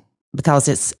understanding.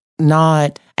 Because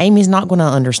Aimee's not going to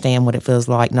understand what it feels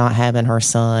like not having her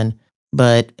son,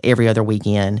 but every other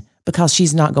weekend, because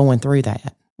she's not going through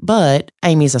that. But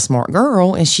Aimee's a smart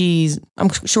girl, and I'm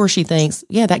sure she thinks,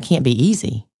 yeah, that can't be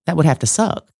easy. That would have to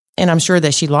suck. And I'm sure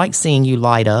that she likes seeing you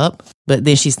light up, but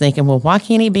then she's thinking, well, why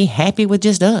can't he be happy with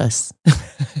just us?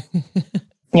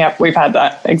 Yep, we've had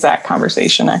that exact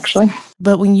conversation, actually.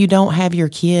 But when you don't have your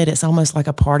kid, it's almost like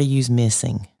a part of you's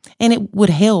missing. And it would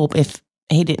help if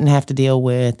he didn't have to deal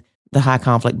with the high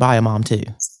conflict bio-mom too.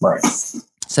 Right.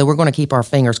 So we're going to keep our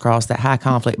fingers crossed that high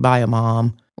conflict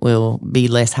bio-mom will be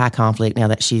less high conflict now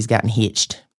that she's gotten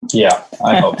hitched. Yeah,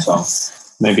 I hope so.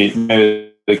 Maybe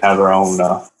they have their own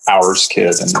hours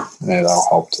kid, and maybe that'll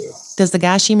help too. Does the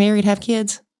guy she married have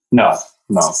kids? No.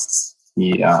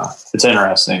 It's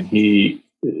interesting.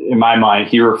 In my mind,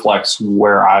 he reflects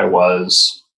where I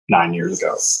was 9 years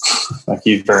ago. Like,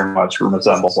 he very much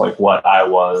resembles like what I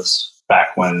was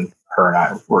back when her and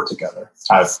I were together.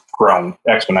 I've grown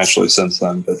exponentially since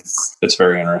then, but it's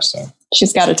very interesting.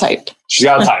 She's got a type.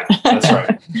 That's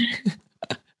right.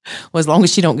 Well, as long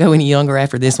as she don't go any younger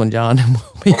after this one, John.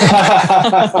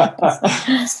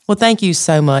 Well, thank you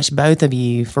so much, both of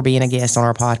you, for being a guest on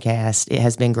our podcast. It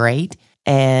has been great,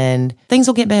 and things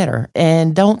will get better.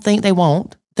 And don't think they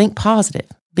won't. Think positive.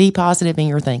 Be positive in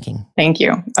your thinking. Thank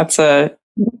you. That's a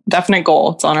definite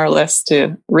goal. It's on our list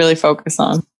to really focus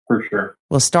on. For sure.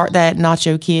 We'll start that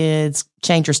Nacho Kids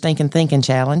Change Your Stinking Thinking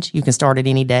Challenge. You can start it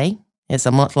any day. It's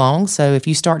a month long. So if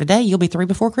you start today, you'll be 3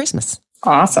 before Christmas.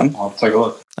 Awesome. I'll take a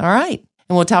look. All right.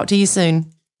 And we'll talk to you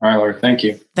soon. All right, Lori. Thank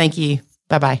you. Thank you.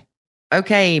 Bye-bye.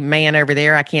 Okay, man over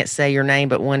there. I can't say your name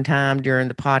but one time during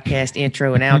the podcast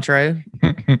intro and outro.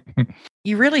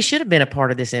 You really should have been a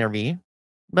part of this interview,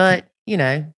 but,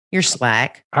 you're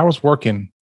slack. I was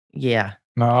working. Yeah.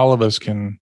 Not all of us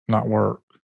can not work.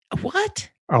 What?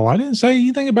 Oh, I didn't say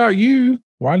anything about you.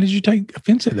 Why did you take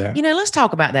offense at that? Let's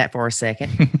talk about that for a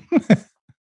second.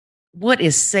 What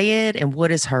is said and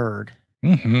what is heard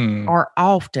are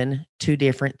often two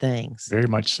different things. Very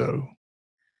much so.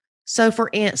 So, for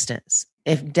instance,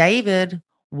 if David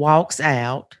walks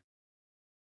out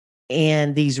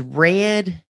in these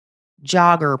red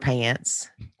jogger pants,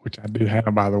 which I do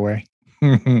have, by the way,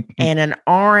 and an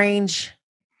orange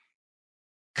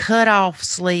cut-off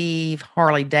sleeve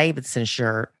Harley Davidson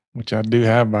shirt, which I do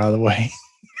have, by the way,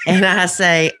 and I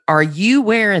say, "Are you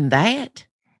wearing that?"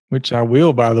 Which I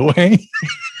will, by the way.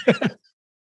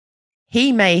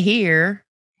 he may hear.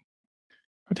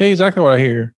 I'll tell you exactly what I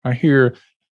hear. I hear,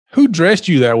 who dressed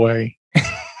you that way?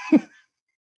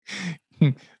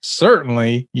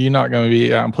 Certainly, you're not going to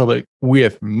be out in public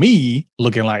with me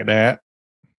looking like that.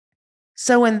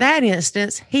 So in that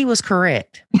instance, he was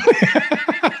correct.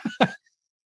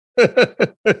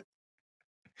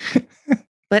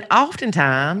 But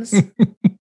oftentimes,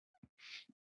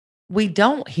 we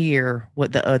don't hear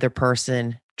what the other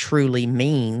person truly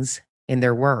means in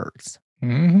their words.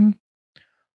 Mm-hmm.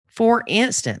 For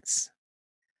instance,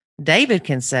 David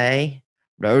can say,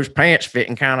 those pants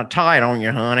fitting kind of tight on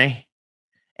you, honey.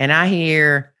 And I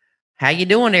hear, how you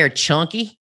doing there,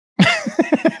 chunky?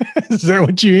 Is that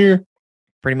what you hear?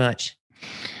 Pretty much.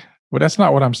 Well, that's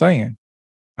not what I'm saying.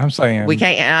 I'm saying we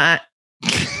can't.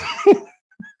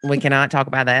 We cannot talk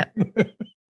about that.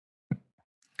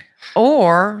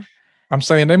 Or I'm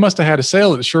saying they must have had a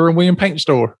sale at the Sherwin-Williams paint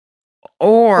store.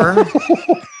 Or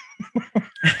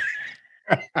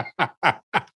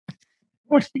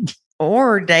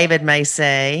or David may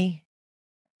say,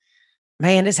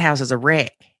 man, this house is a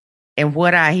wreck. And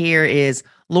what I hear is,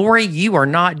 Lori, you are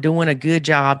not doing a good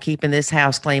job keeping this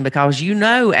house clean because you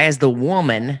know, as the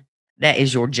woman, that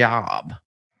is your job.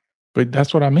 But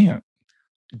that's what I meant.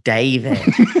 David.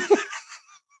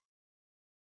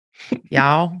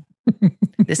 Y'all,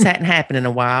 this hadn't happened in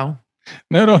a while.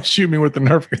 No, don't shoot me with the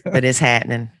Nerf gun. But it's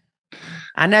happening.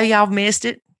 I know y'all missed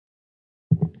it.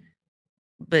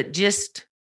 But just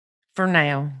for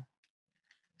now,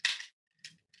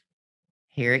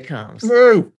 here it comes.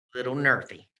 No. Little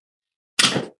Nerfy.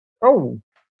 Oh.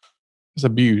 It's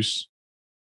abuse.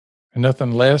 And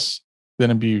nothing less than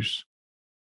abuse.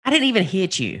 I didn't even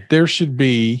hit you. There should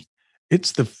be,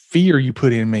 it's the fear you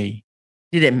put in me.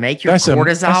 Did it make your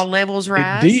cortisol levels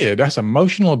rise? It did. That's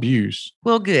emotional abuse.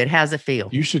 Well, good. How's it feel?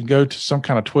 You should go to some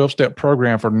kind of 12-step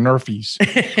program for Nerfies.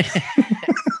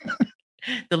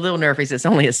 The little Nerfies, it's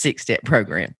only a 6-step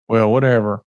program. Well,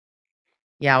 whatever.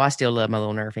 Yeah, I still love my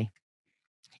little Nerfy.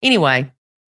 Anyway,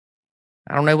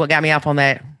 I don't know what got me off on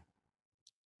that.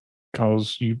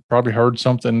 Because you probably heard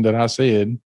something that I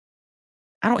said.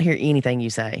 I don't hear anything you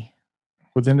say.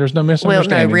 Well, then there's no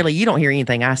misunderstanding. Well, no, really, you don't hear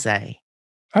anything I say.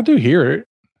 I do hear it.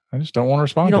 I just don't want to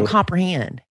respond. You don't to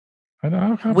comprehend. I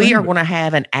don't comprehend. We are going to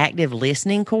have an active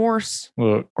listening course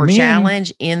or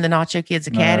challenge in the Nacho Kids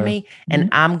Academy, and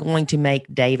I'm going to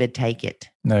make David take it.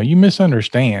 No, you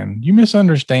misunderstand. You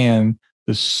misunderstand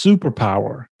the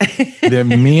superpower that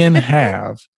men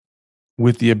have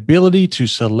with the ability to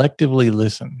selectively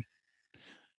listen.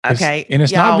 Okay. And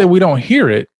it's not that we don't hear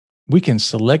it. We can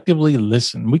selectively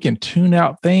listen. We can tune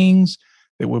out things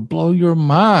that would blow your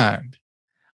mind.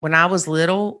 When I was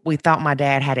little, we thought my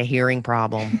dad had a hearing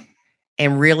problem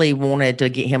and really wanted to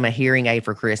get him a hearing aid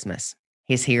for Christmas.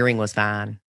 His hearing was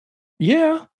fine.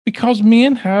 Yeah, because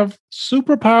men have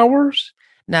superpowers.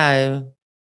 No.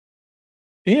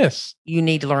 Yes. You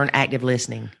need to learn active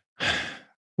listening.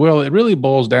 Well, it really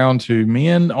boils down to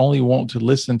men only want to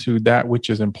listen to that which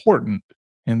is important.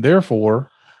 And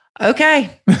therefore...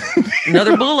 Okay.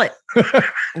 Another bullet.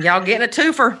 Y'all getting a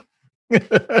twofer.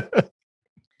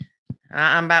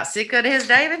 I'm about sick of his,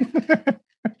 David.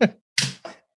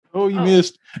 Oh, you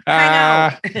missed.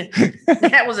 That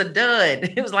was a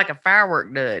dud. It was like a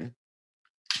firework dud.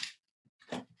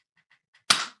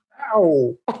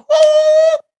 Ow. All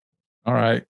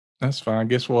right. That's fine.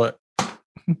 Guess what?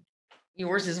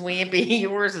 Yours is wimpy.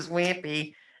 Yours is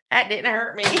wimpy. That didn't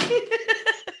hurt me.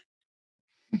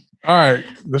 All right.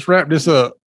 Let's wrap this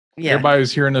up. Yeah.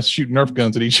 Everybody's hearing us shoot Nerf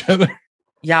guns at each other.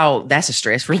 Y'all, that's a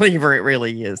stress reliever. It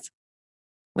really is.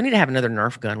 We need to have another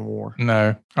Nerf gun war.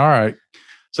 No. All right.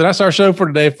 So that's our show for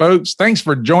today, folks. Thanks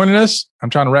for joining us.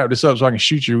 I'm trying to wrap this up so I can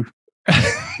shoot you.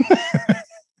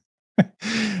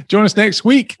 Join us next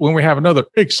week when we have another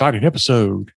exciting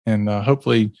episode. And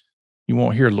hopefully you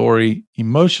won't hear Lori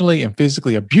emotionally and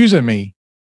physically abusing me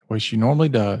the way she normally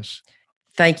does.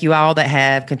 Thank you all that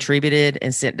have contributed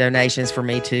and sent donations for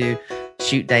me to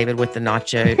shoot David with the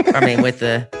with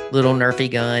the little Nerfy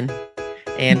gun.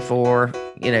 And for,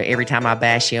 every time I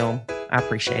bash him, I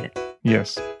appreciate it.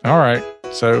 Yes. All right.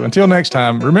 So until next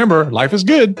time, remember, life is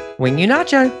good when you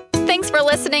nacho. Thanks for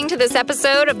listening to this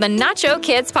episode of the Nacho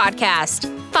Kids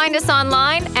Podcast. Find us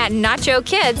online at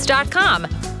nachokids.com.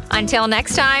 Until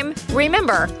next time,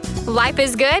 remember, life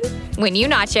is good when you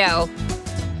nacho.